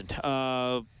question.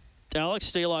 Alex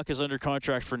Stalock is under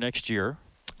contract for next year.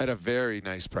 At a very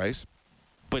nice price.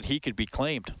 But he could be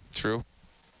claimed. True.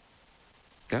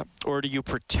 Yep. Or do you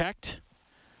protect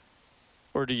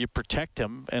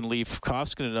him and leave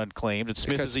Koskinen unclaimed? And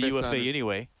Smith is a UFA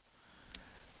anyway.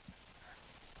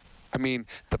 I mean,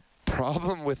 the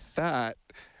problem with that,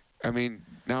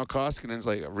 now Koskinen's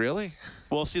like, really?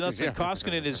 Well, see, that's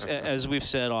Koskinen is, as we've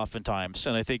said oftentimes,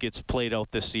 and I think it's played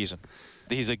out this season.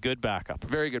 He's a good backup.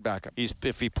 Very good backup.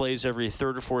 If he plays every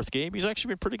 3rd or 4th game, he's actually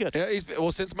been pretty good. Yeah,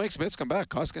 since Mike Smith's come back,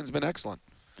 Koskinen's been excellent.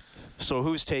 So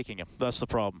who's taking him? That's the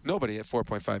problem. Nobody at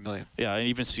 $4.5 million. Yeah, and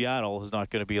even Seattle is not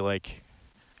going to be like,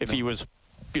 if he was,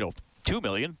 $2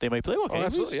 million, they might play. Okay,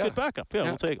 he's a good backup. Yeah,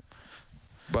 we'll take him.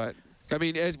 But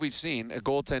as we've seen,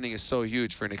 goaltending is so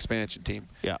huge for an expansion team.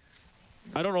 Yeah.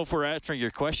 I don't know if we're answering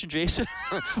your question, Jason.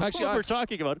 Actually, what we're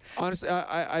talking about. Honestly,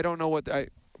 I don't know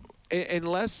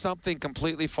unless something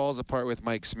completely falls apart with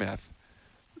Mike Smith,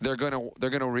 they're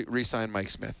gonna re-sign Mike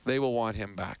Smith. They will want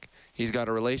him back. He's got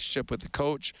a relationship with the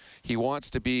coach. He wants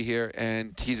to be here,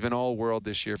 and he's been all world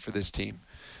this year for this team.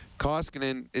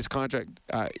 Koskinen, his contract,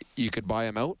 you could buy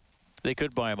him out. They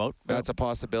could buy him out. That's a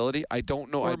possibility. I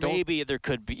don't know. Or maybe there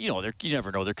could be, you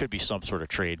never know. There could be some sort of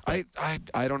trade. I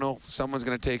don't know. Someone's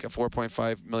going to take a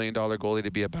 $4.5 million goalie to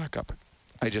be a backup.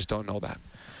 I just don't know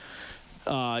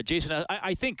that. Jason,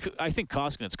 I think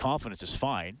Koskinen's confidence is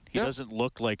fine. He doesn't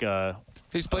look like a...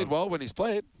 He's played well when he's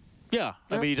played. Yeah.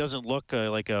 I mean, he doesn't look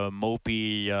like a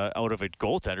mopey, out-of-it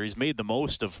goaltender. He's made the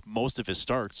most of his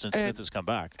starts since Smith has come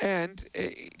back. And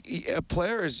a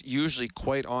player is usually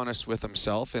quite honest with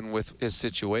himself and with his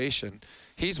situation.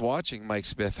 He's watching Mike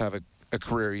Smith have a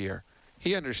career year.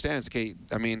 He understands, okay,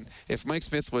 if Mike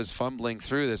Smith was fumbling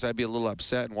through this, I'd be a little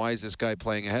upset, and why is this guy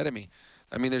playing ahead of me?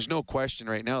 There's no question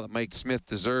right now that Mike Smith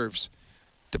deserves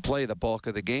to play the bulk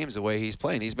of the games the way he's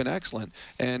playing. He's been excellent.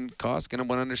 And Koskinen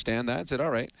would understand that and said,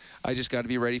 all right, I just got to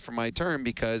be ready for my turn,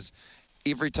 because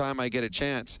every time I get a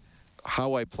chance,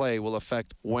 how I play will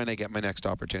affect when I get my next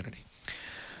opportunity.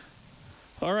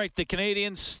 All right, the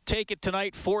Canadiens take it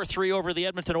tonight 4-3 over the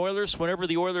Edmonton Oilers. Whenever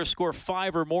the Oilers score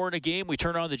 5 or more in a game, we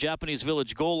turn on the Japanese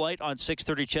Village goal light on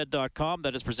 630ched.com.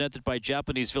 That is presented by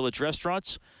Japanese Village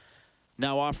Restaurants.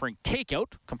 now offering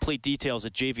takeout. Complete details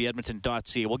at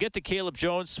jvedmonton.ca. We'll get to Caleb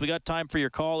Jones. We got time for your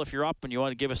call if you're up and you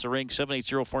want to give us a ring.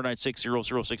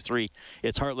 780-496-0063.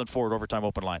 It's Heartland Ford Overtime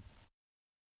Open Line.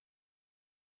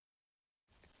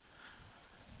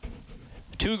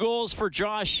 2 goals for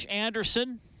Josh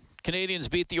Anderson. Canadians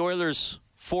beat the Oilers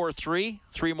 4-3.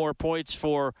 3 more points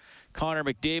for Connor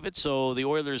McDavid. So the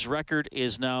Oilers' record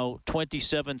is now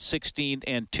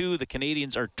 27-16-2. The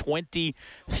Canadians are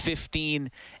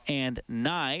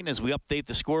 20-15-9 as we update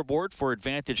the scoreboard for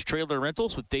Advantage Trailer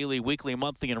Rentals with daily, weekly,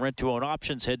 monthly, and rent-to-own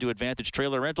options. Head to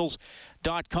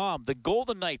AdvantageTrailerRentals.com. The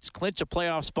Golden Knights clinch a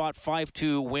playoff spot,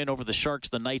 5-2 win over the Sharks.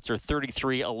 The Knights are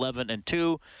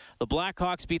 33-11-2. The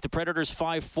Blackhawks beat the Predators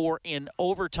 5-4 in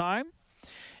overtime.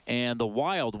 And the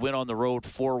Wild win on the road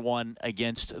 4-1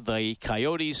 against the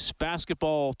Coyotes.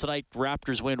 Basketball tonight,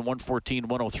 Raptors win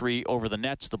 114-103 over the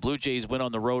Nets. The Blue Jays win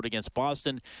on the road against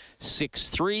Boston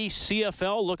 6-3.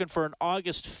 CFL looking for an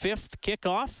August 5th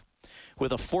kickoff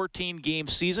with a 14-game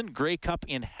season. Grey Cup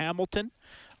in Hamilton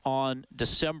on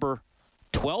December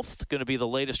 12th. Going to be the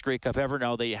latest Grey Cup ever.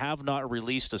 Now, they have not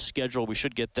released a schedule. We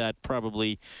should get that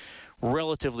probably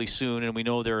relatively soon, and we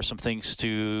know there are some things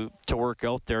to work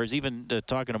out there. I was even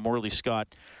talking to Morley Scott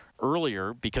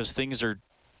earlier because things are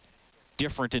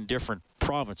different in different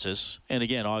provinces. And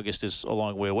again, August is a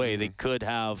long way away. They could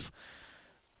have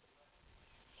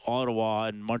Ottawa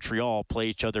and Montreal play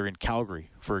each other in Calgary,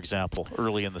 for example,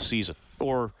 early in the season.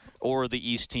 Or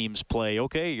the East teams play,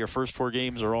 okay, your first 4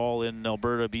 games are all in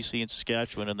Alberta, BC, and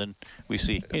Saskatchewan, and then we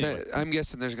see. Anyway. I'm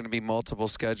guessing there's going to be multiple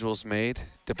schedules made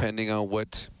depending on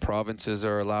what provinces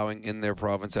are allowing in their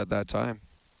province at that time.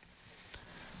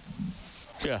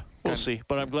 Yeah, we'll see.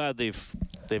 But I'm glad they've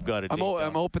got it.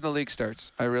 I'm hoping the league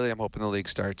starts. I really am hoping the league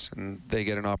starts and they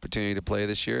get an opportunity to play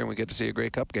this year and we get to see a Grey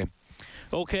Cup game.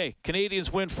 Okay,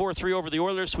 Canadians win 4-3 over the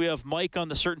Oilers. We have Mike on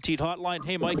the Certainteed hotline.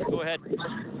 Hey, Mike, go ahead.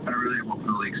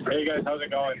 Hey, guys, how's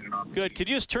it going? Good. Could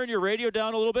you just turn your radio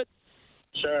down a little bit?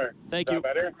 Sure. Thank Is you.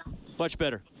 that better? Much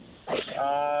better.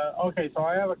 Okay, so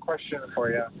I have a question for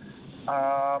you.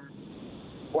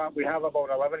 We have about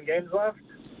 11 games left?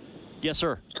 Yes,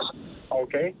 sir.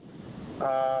 Okay.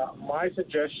 My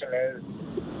suggestion is,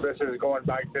 this is going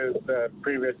back to the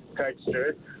previous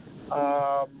texture,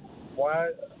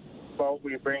 what about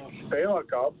we bring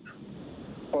Stalock up,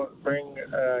 bring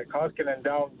Koskinen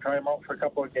down, try him out for a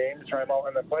couple of games, try him out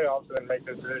in the playoffs, and then make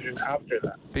the decision after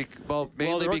that.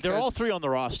 They're all 3 on the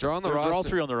roster. They're on the roster. They're all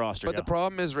 3 on the roster. But the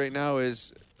problem is right now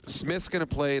is Smith's going to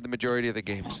play the majority of the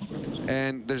games.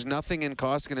 And there's nothing in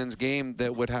Koskinen's game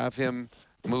that would have him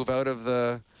move out of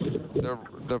the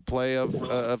play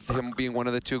of him being one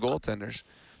of the 2 goaltenders.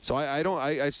 So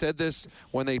I've said this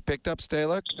when they picked up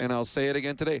Stalock, and I'll say it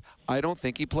again today. I don't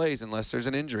think he plays unless there's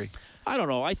an injury. I don't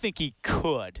know. I think he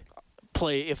could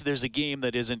play if there's a game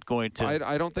that isn't going to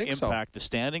I don't think impact the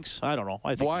standings. I don't know.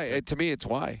 I think why? To me, it's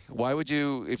why. Why would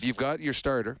you, if you've got your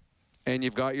starter and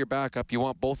you've got your backup, you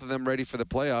want both of them ready for the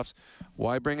playoffs,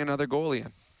 why bring another goalie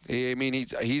in? I mean,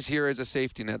 he's here as a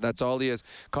safety net. That's all he is.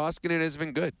 Koskinen has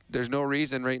been good. There's no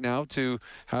reason right now to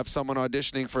have someone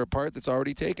auditioning for a part that's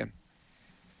already taken.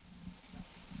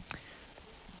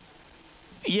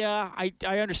 Yeah,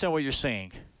 I understand what you're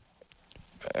saying.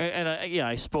 And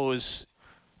I suppose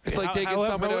it's like taking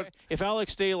someone out. If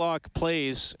Alex Stalock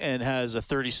plays and has a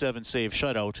 37-save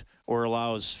shutout or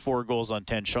allows 4 goals on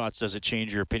 10 shots, does it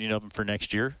change your opinion of him for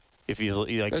next year?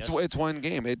 It's one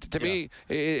game. To me,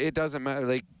 it doesn't matter.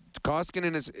 Like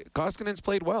Koskinen's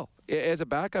played well as a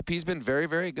backup. He's been very,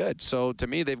 very good. So to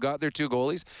me, they've got their 2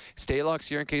 goalies. Stalock's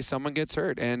here in case someone gets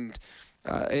hurt, and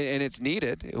it's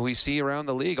needed. We see around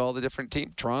the league all the different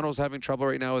teams. Toronto's having trouble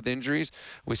right now with injuries.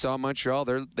 We saw Montreal.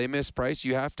 They missed Price.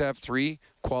 You have to have 3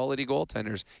 quality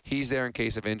goaltenders. He's there in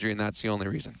case of injury, and that's the only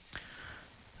reason.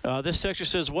 This texture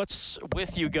says, what's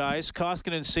with you guys?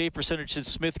 Koskinen's save percentage since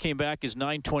Smith came back is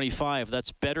 .925.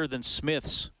 That's better than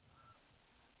Smith's.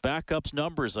 Backup's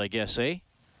numbers, I guess, eh?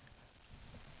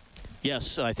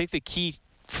 Yes, I think the key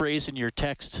phrase in your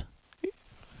text,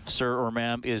 sir or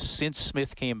ma'am, is since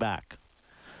Smith came back.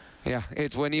 Yeah,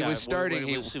 it's when he was starting.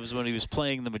 It was when he was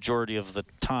playing the majority of the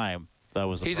time. That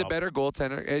was the He's problem. a better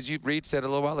goaltender. As Reed said a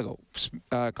little while ago,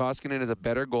 Koskinen is a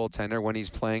better goaltender when he's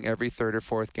playing every 3rd or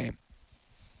 4th game.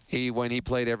 When he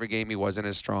played every game, he wasn't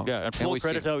as strong. Yeah, and full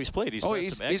credit to how he's played. He's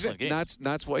had some excellent games.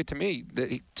 That's why, to me,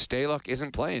 Stalock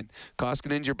isn't playing.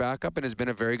 Koskinen's your backup and has been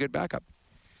a very good backup.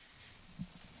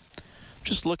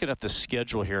 Just looking at the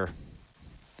schedule here.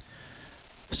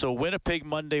 So Winnipeg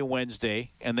Monday,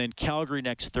 Wednesday, and then Calgary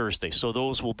next Thursday. So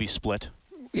those will be split.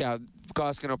 Yeah,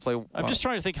 Koskinen will play. I'm just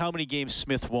trying to think how many games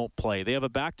Smith won't play. They have a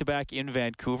back-to-back in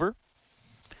Vancouver.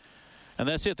 And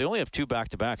that's it. They only have 2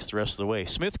 back-to-backs the rest of the way.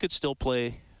 Smith could still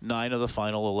play 9 of the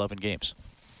final 11 games.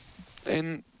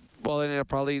 And it'll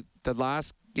probably, the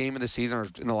last game of the season, or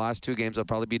in the last 2 games, will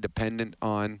probably be dependent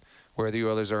on where the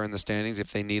Oilers are in the standings,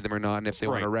 if they need them or not, and if they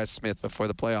want to rest Smith before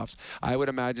the playoffs. I would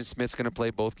imagine Smith's going to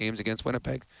play both games against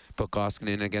Winnipeg, put Koskinen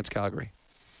in against Calgary.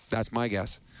 That's my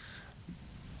guess.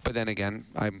 But then again,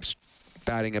 I'm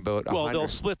batting about 100. Well, they'll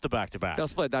split the back-to-back. They'll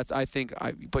split. I think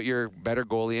you put your better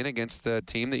goalie in against the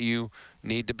team that you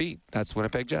need to beat. That's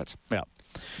Winnipeg Jets. Yeah.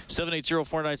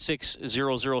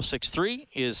 780-496-0063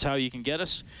 is how you can get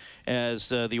us, as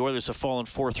the Oilers have fallen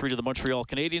 4-3 to the Montreal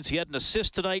Canadiens. He had an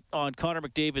assist tonight on Connor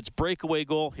McDavid's breakaway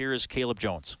goal. Here is Caleb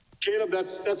Jones. Caleb,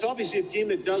 that's obviously a team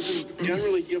that doesn't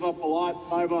generally give up a lot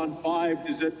 5-on-5.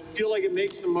 Does it feel like it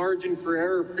makes the margin for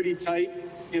error pretty tight?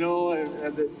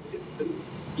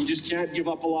 You just can't give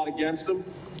up a lot against them?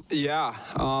 Yeah,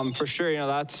 for sure.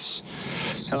 That's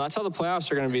how the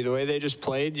playoffs are going to be. The way they just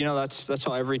played, that's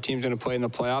how every team's going to play in the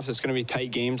playoffs. It's going to be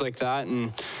tight games like that,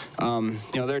 and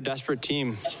they're a desperate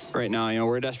team right now.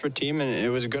 We're a desperate team, and it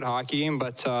was a good hockey game,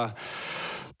 but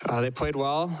they played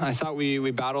well. I thought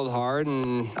we battled hard,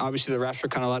 and obviously the refs were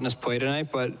kind of letting us play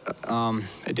tonight, but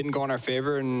it didn't go in our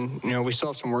favor, and we still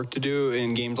have some work to do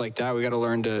in games like that. We got to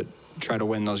learn to try to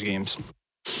win those games.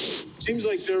 Seems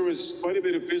like there was quite a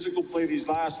bit of physical play these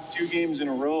last 2 games in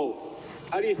a row.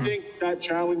 How do you think that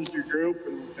challenged your group,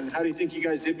 and how do you think you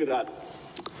guys did with that?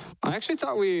 I actually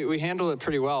thought we handled it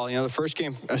pretty well. The first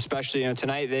game especially,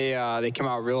 tonight they came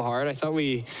out real hard. I thought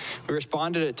we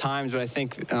responded at times, but I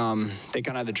think they kind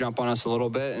of had the jump on us a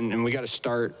little bit, and we got to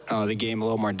start the game a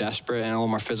little more desperate and a little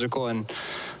more physical. And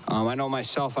I know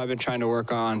myself, I've been trying to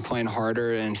work on playing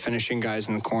harder and finishing guys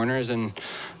in the corners, and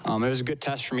it was a good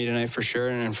test for me tonight for sure,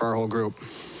 and for our whole group.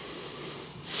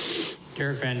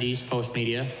 Derek Van Diest, Post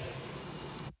Media.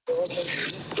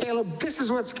 Caleb, this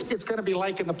is what it's going to be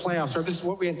like in the playoffs, or this is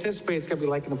what we anticipate it's going to be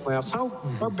like in the playoffs.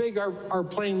 How big are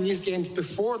playing these games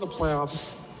before the playoffs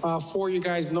for you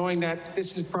guys, knowing that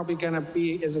this is probably going to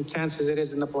be as intense as it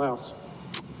is in the playoffs?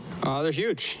 They're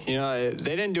huge. They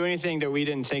didn't do anything that we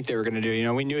didn't think they were going to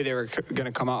do. We knew they were going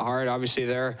to come out hard. Obviously,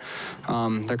 they're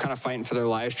kind of fighting for their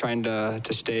lives, trying to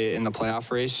stay in the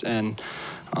playoff race, and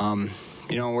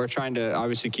we're trying to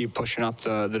obviously keep pushing up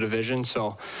the division.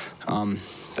 So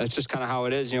that's just kind of how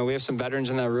it is. We have some veterans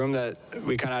in that room that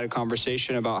we kind of had a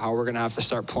conversation about how we're going to have to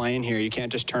start playing here. You can't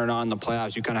just turn it on in the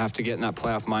playoffs. You kind of have to get in that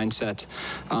playoff mindset.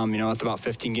 With about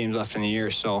 15 games left in the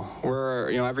year. So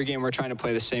we're, every game we're trying to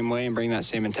play the same way and bring that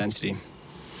same intensity.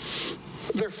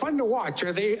 They're fun to watch.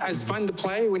 Are they as fun to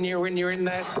play when you're in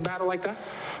that battle like that?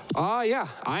 Yeah,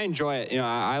 I enjoy it.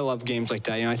 I love games like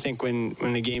that. I think when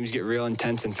the games get real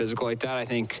intense and physical like that, I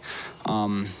think,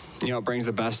 it brings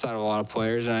the best out of a lot of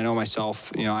players. And I know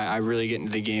myself, I really get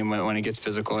into the game when it gets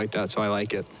physical like that, so I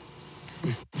like it.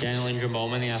 Daniel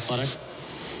Ingram-Bowman, The Athletic.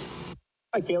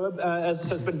 Hi, Caleb. As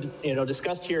has been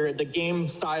discussed here, the game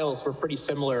styles were pretty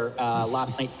similar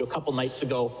last night to a couple nights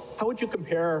ago. How would you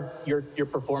compare your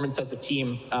performance as a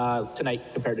team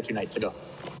tonight compared to 2 nights ago?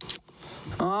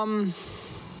 I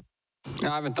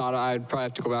haven't thought. I'd probably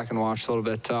have to go back and watch a little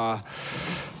bit.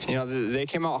 They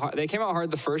came out hard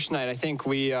the first night. I think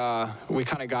we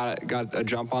kind of got a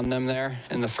jump on them there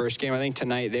in the first game. I think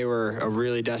tonight they were a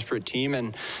really desperate team,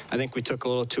 and I think we took a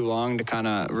little too long to kind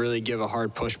of really give a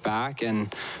hard push back.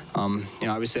 And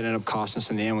obviously it ended up costing us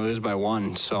in the end. We lose by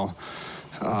 1. So.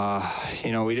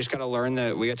 We just got to learn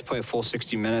that we got to play a full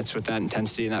 60 minutes with that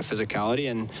intensity and that physicality,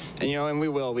 and we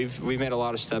will. We've made a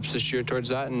lot of steps this year towards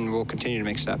that, and we'll continue to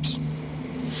make steps.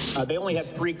 They only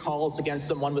had 3 calls against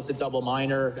them. One was a double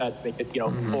minor to make it,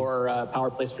 4 power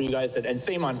plays for you guys, and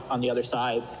same on the other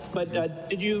side. But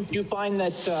do you find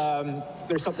that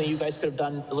there's something you guys could have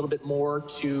done a little bit more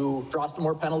to draw some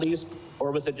more penalties?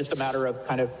 Or was it just a matter of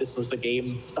kind of this was the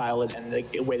game style and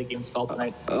the way the game spelled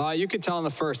tonight? You could tell in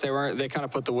the first they kind of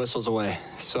put the whistles away.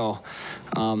 So,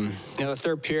 the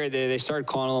third period they started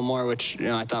calling a little more, which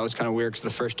I thought was kind of weird because the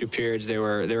first 2 periods they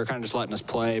were kind of just letting us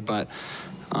play. But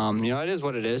it is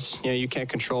what it is. You can't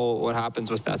control what happens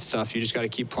with that stuff. You just got to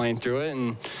keep playing through it.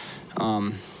 And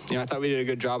I thought we did a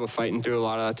good job of fighting through a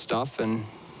lot of that stuff, and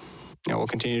we'll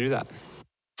continue to do that.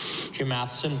 Jim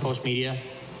Matheson, Post Media.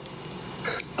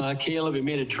 Caleb, he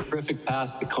made a terrific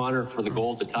pass to Connor for the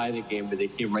goal to tie the game, but they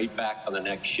came right back on the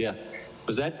next shift.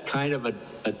 Was that kind of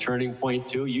a turning point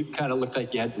too? You kind of looked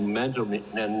like you had momentum, and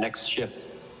then next shift,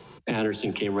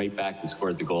 Anderson came right back and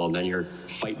scored the goal, and then you're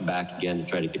fighting back again to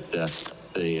try to get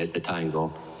the tying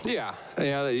goal. Yeah,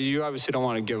 you obviously don't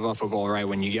want to give up a goal right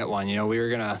when you get one.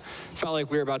 Felt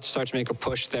like we were about to start to make a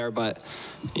push there, but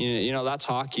that's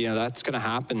hockey. That's going to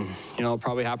happen. It'll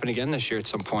probably happen again this year at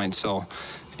some point. So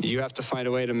you have to find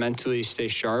a way to mentally stay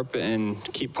sharp and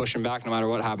keep pushing back no matter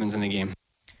what happens in the game.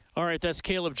 All right, that's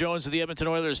Caleb Jones of the Edmonton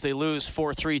Oilers. They lose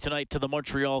 4-3 tonight to the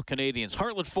Montreal Canadiens.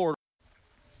 Heartland Ford.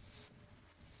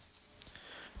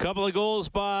 Couple of goals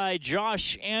by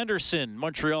Josh Anderson.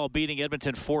 Montreal beating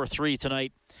Edmonton 4-3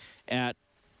 tonight at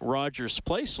Rogers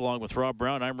Place, along with Rob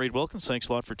Brown. I'm Reed Wilkins. Thanks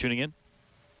a lot for tuning in.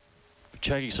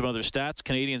 Checking some other stats.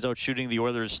 Canadians out shooting the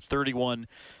Oilers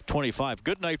 31-25.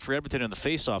 Good night for Edmonton in the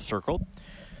faceoff circle.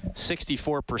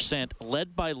 64%,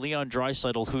 led by Leon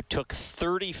Draisaitl, who took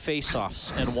 30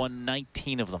 faceoffs and won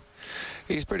 19 of them.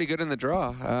 He's pretty good in the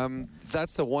draw.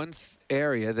 That's the one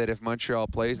area that if Montreal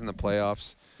plays in the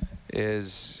playoffs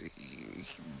is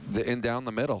down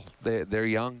the middle. They're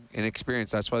young,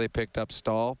 inexperienced. That's why they picked up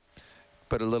Stahl.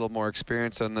 Put a little more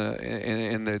experience on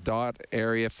in the dot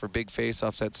area for big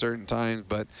face-offs at certain times,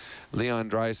 but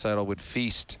Leon Draisaitl would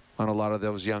feast on a lot of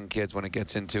those young kids when it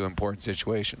gets into important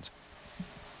situations.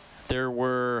 There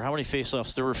were, how many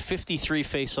face-offs? There were 53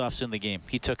 face-offs in the game.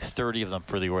 He took 30 of them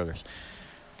for the Oilers.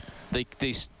 They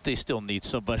still need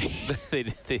somebody.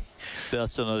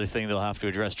 That's another thing they'll have to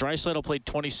address. Draisaitl played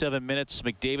 27 minutes.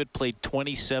 McDavid played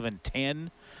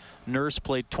 27-10. Nurse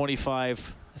played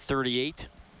 25-38.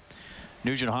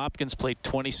 Nugent Hopkins played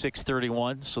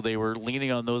 26-31, so they were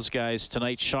leaning on those guys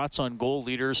tonight. Shots on goal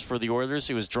leaders for the Oilers.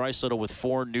 It was Draisaitl with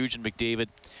 4, Nugent, McDavid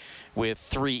with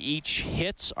 3 each.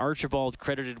 Hits, Archibald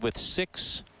credited with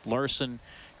 6. Larson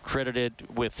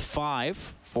credited with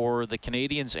 5 for the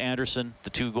Canadians. Anderson,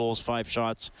 the 2 goals, 5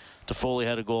 shots. Toffoli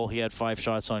had a goal. He had 5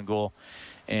 shots on goal.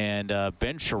 And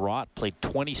Ben Sherratt played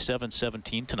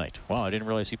 27-17 tonight. Wow, I didn't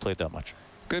realize he played that much.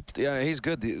 Good. Yeah, he's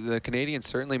good. The Canadians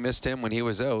certainly missed him when he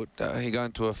was out. He got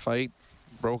into a fight,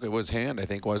 broke his hand, I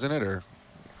think, wasn't it? Or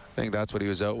I think that's what he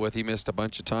was out with. He missed a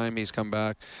bunch of time. He's come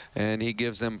back, and he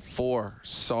gives them 4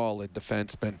 solid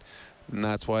defensemen. And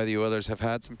that's why the Oilers have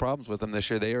had some problems with them this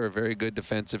year. They are a very good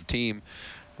defensive team.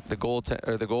 The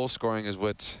goal scoring is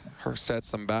what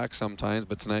sets them back sometimes,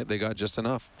 but tonight they got just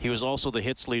enough. He was also the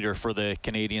hits leader for the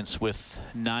Canadians with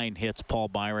 9 hits. Paul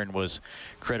Byron was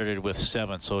credited with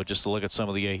 7. So just to look at some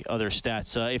of the other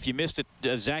stats. If you missed it,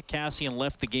 Zach Kassian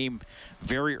left the game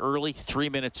very early, 3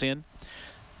 minutes in.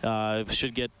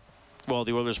 Should get, well,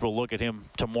 the Oilers will look at him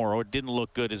tomorrow. It didn't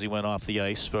look good as he went off the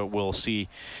ice, but we'll see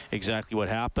exactly what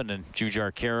happened. And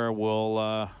Jujhar Khaira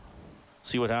will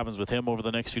see what happens with him over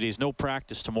the next few days. No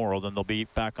practice tomorrow. Then they'll be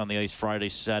back on the ice Friday,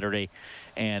 Saturday,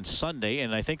 and Sunday.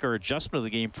 And I think our adjustment of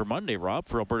the game for Monday, Rob,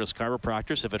 for Alberta's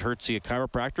chiropractors, if it hurts, see a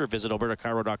chiropractor. Visit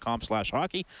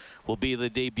albertachiro.com/hockey. Will be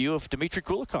the debut of Dmitry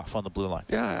Kulikov on the blue line.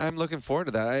 Yeah, I'm looking forward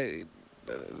to that.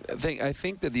 I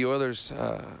think that the Oilers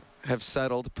have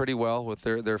settled pretty well with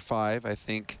their 5. I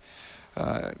think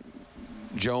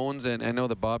Jones, and I know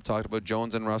that Bob talked about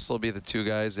Jones and Russell will be the 2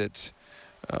 guys that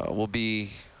will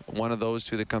be one of those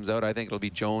 2 that comes out. I think it'll be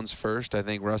Jones first. I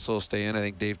think Russell will stay in. I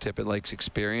think Dave Tippett likes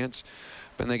experience.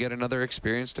 But they get another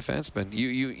experienced defenseman.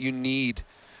 You need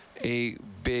a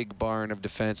big barn of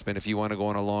defensemen if you want to go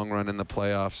on a long run in the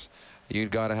playoffs.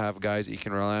 You've got to have guys that you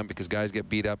can rely on because guys get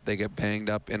beat up. They get banged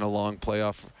up in a long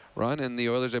playoff run. And the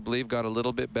Oilers, I believe, got a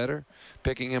little bit better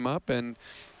picking him up. And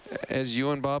as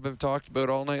you and Bob have talked about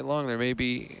all night long, there may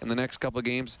be, in the next couple of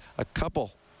games, a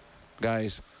couple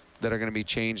guys that are going to be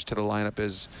changed to the lineup.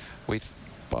 As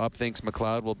Bob thinks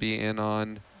McLeod will be in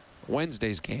on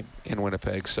Wednesday's game in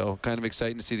Winnipeg. So kind of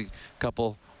exciting to see the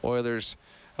couple Oilers,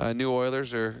 new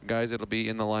Oilers, or guys that'll be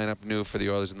in the lineup new for the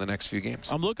Oilers in the next few games.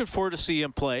 I'm looking forward to see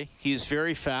him play. He's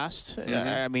very fast.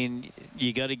 I mean,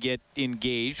 you got to get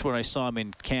engaged. When I saw him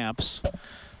in camps,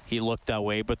 he looked that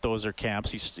way, but those are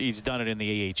camps. He's done it in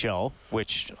the AHL,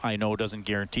 which I know doesn't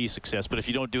guarantee success. But if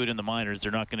you don't do it in the minors,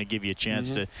 they're not going to give you a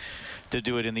chance to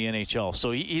do it in the NHL.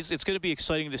 So it's going to be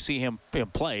exciting to see him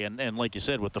play. And like you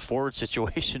said, with the forward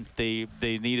situation, they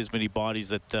need as many bodies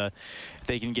that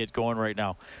they can get going right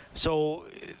now. So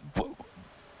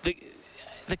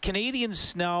the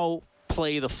Canadians now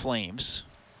play the Flames.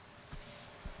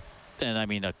 And I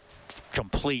mean, a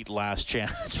complete last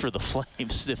chance for the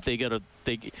Flames if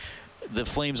the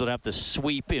Flames would have to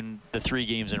sweep in the 3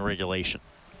 games in regulation.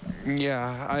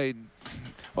 Yeah,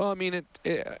 well, I mean,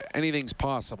 anything's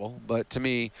possible, but to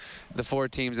me, the 4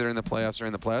 teams that are in the playoffs are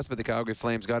in the playoffs, but the Calgary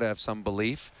Flames got to have some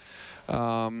belief.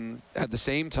 At the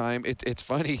same time, it's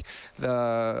funny,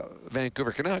 the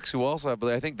Vancouver Canucks, who also have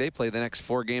belief, I think they play the next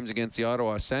 4 games against the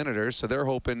Ottawa Senators, so they're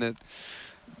hoping that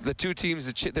the 2 teams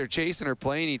that they're chasing are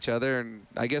playing each other, and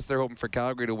I guess they're hoping for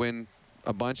Calgary to win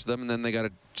a bunch of them, and then they got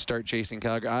to start chasing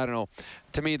Calgary. I don't know.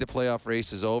 To me, the playoff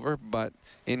race is over, but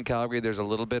in Calgary, there's a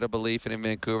little bit of belief, and in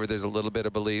Vancouver, there's a little bit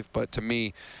of belief. But to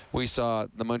me, we saw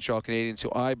the Montreal Canadiens,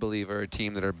 who I believe are a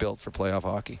team that are built for playoff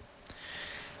hockey.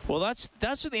 Well, that's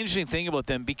the interesting thing about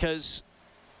them, because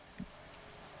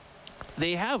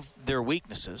they have their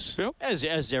weaknesses,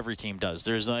 as every team does.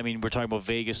 We're talking about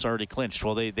Vegas already clinched.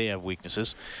 Well, they have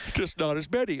weaknesses, just not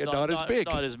as many and not as big.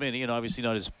 Not as many, and obviously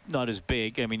not as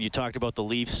big. I mean, you talked about the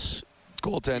Leafs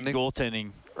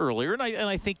goaltending earlier, and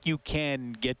I think you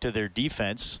can get to their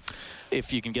defense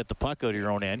if you can get the puck out of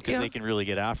your own end, because they can really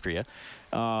get after you.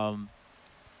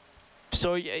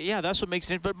 So that's what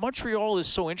makes it. But Montreal is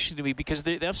so interesting to me because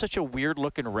they have such a weird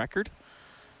looking record.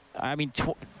 I mean,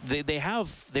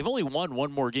 they've only won one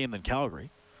more game than Calgary,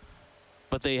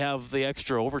 but they have the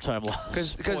extra overtime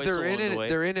loss because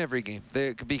they're in every game.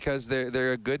 Because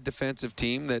they're a good defensive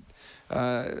team.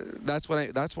 That's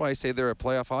why I say they're a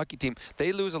playoff hockey team.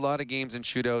 They lose a lot of games in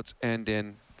shootouts and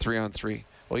in 3-on-3.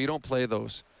 Well, you don't play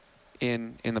those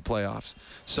in the playoffs.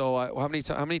 So how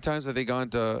many times have they gone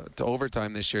to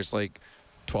overtime this year? It's like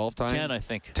 12 times? 10, I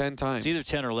think. 10 times. It's either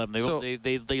 10 or 11.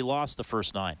 They lost the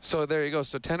first 9. So there you go.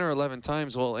 So 10 or 11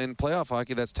 times. Well, in playoff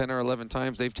hockey, that's 10 or 11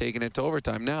 times they've taken it to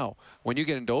overtime. Now, when you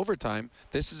get into overtime,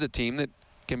 this is a team that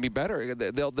can be better.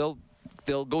 They'll go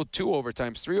 2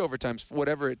 overtimes, 3 overtimes,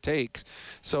 whatever it takes.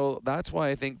 So that's why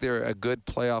I think they're a good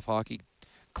playoff hockey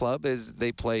club, is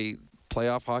they play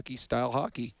playoff hockey style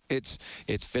hockey. It's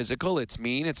physical, it's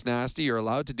mean, it's nasty. You're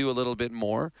allowed to do a little bit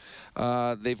more.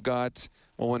 They've got...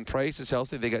 Well, when Price is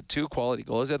healthy, they got 2 quality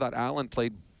goals. I thought Allen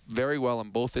played very well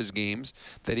in both his games,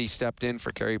 that he stepped in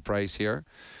for Carey Price here.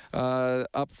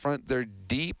 Up front, they're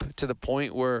deep to the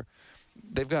point where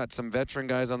they've got some veteran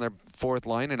guys on their fourth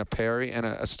line, and a Perry and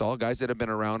a Stahl, guys that have been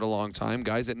around a long time,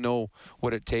 guys that know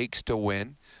what it takes to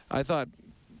win. I thought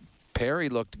Perry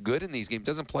looked good in these games.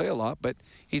 Doesn't play a lot, but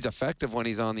he's effective when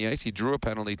he's on the ice. He drew a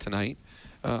penalty tonight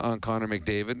on Connor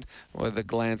McDavid with a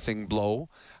glancing blow.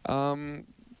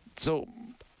 So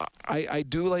I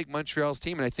do like Montreal's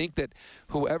team, and I think that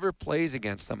whoever plays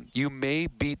against them, you may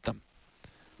beat them,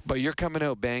 but you're coming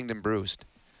out banged and bruised.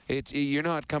 You're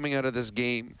not coming out of this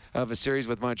game of a series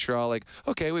with Montreal like,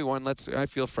 okay, we won. I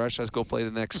feel fresh. Let's go play the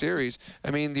next series.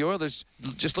 I mean, the Oilers,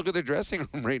 just look at their dressing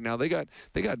room right now. They got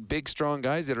big, strong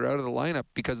guys that are out of the lineup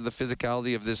because of the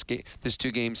physicality of this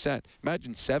 2-game set.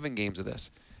 Imagine 7 games of this,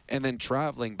 and then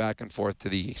traveling back and forth to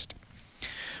the East.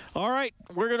 All right,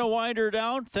 we're going to wind her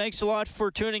down. Thanks a lot for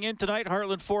tuning in tonight.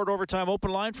 Heartland Ford Overtime Open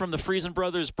Line from the Friesen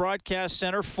Brothers Broadcast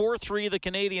Center. 4-3, the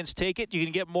Canadians take it. You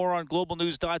can get more on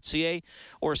globalnews.ca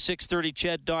or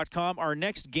 630ched.com. Our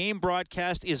next game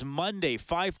broadcast is Monday,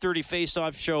 5:30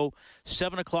 face-off show,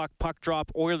 7 o'clock puck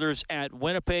drop, Oilers at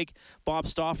Winnipeg. Bob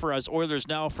Stauffer has Oilers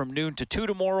Now from noon to 2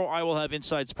 tomorrow. I will have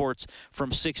Inside Sports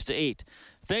from 6 to 8.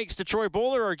 Thanks to Troy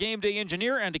Bowler, our game day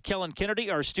engineer, and to Kellen Kennedy,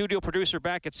 our studio producer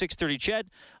back at 630 Ched.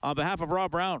 On behalf of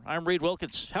Rob Brown, I'm Reed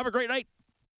Wilkins. Have a great night.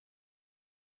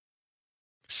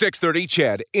 630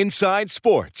 Ched Inside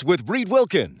Sports with Reed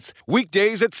Wilkins.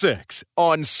 Weekdays at 6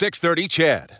 on 630 Ched.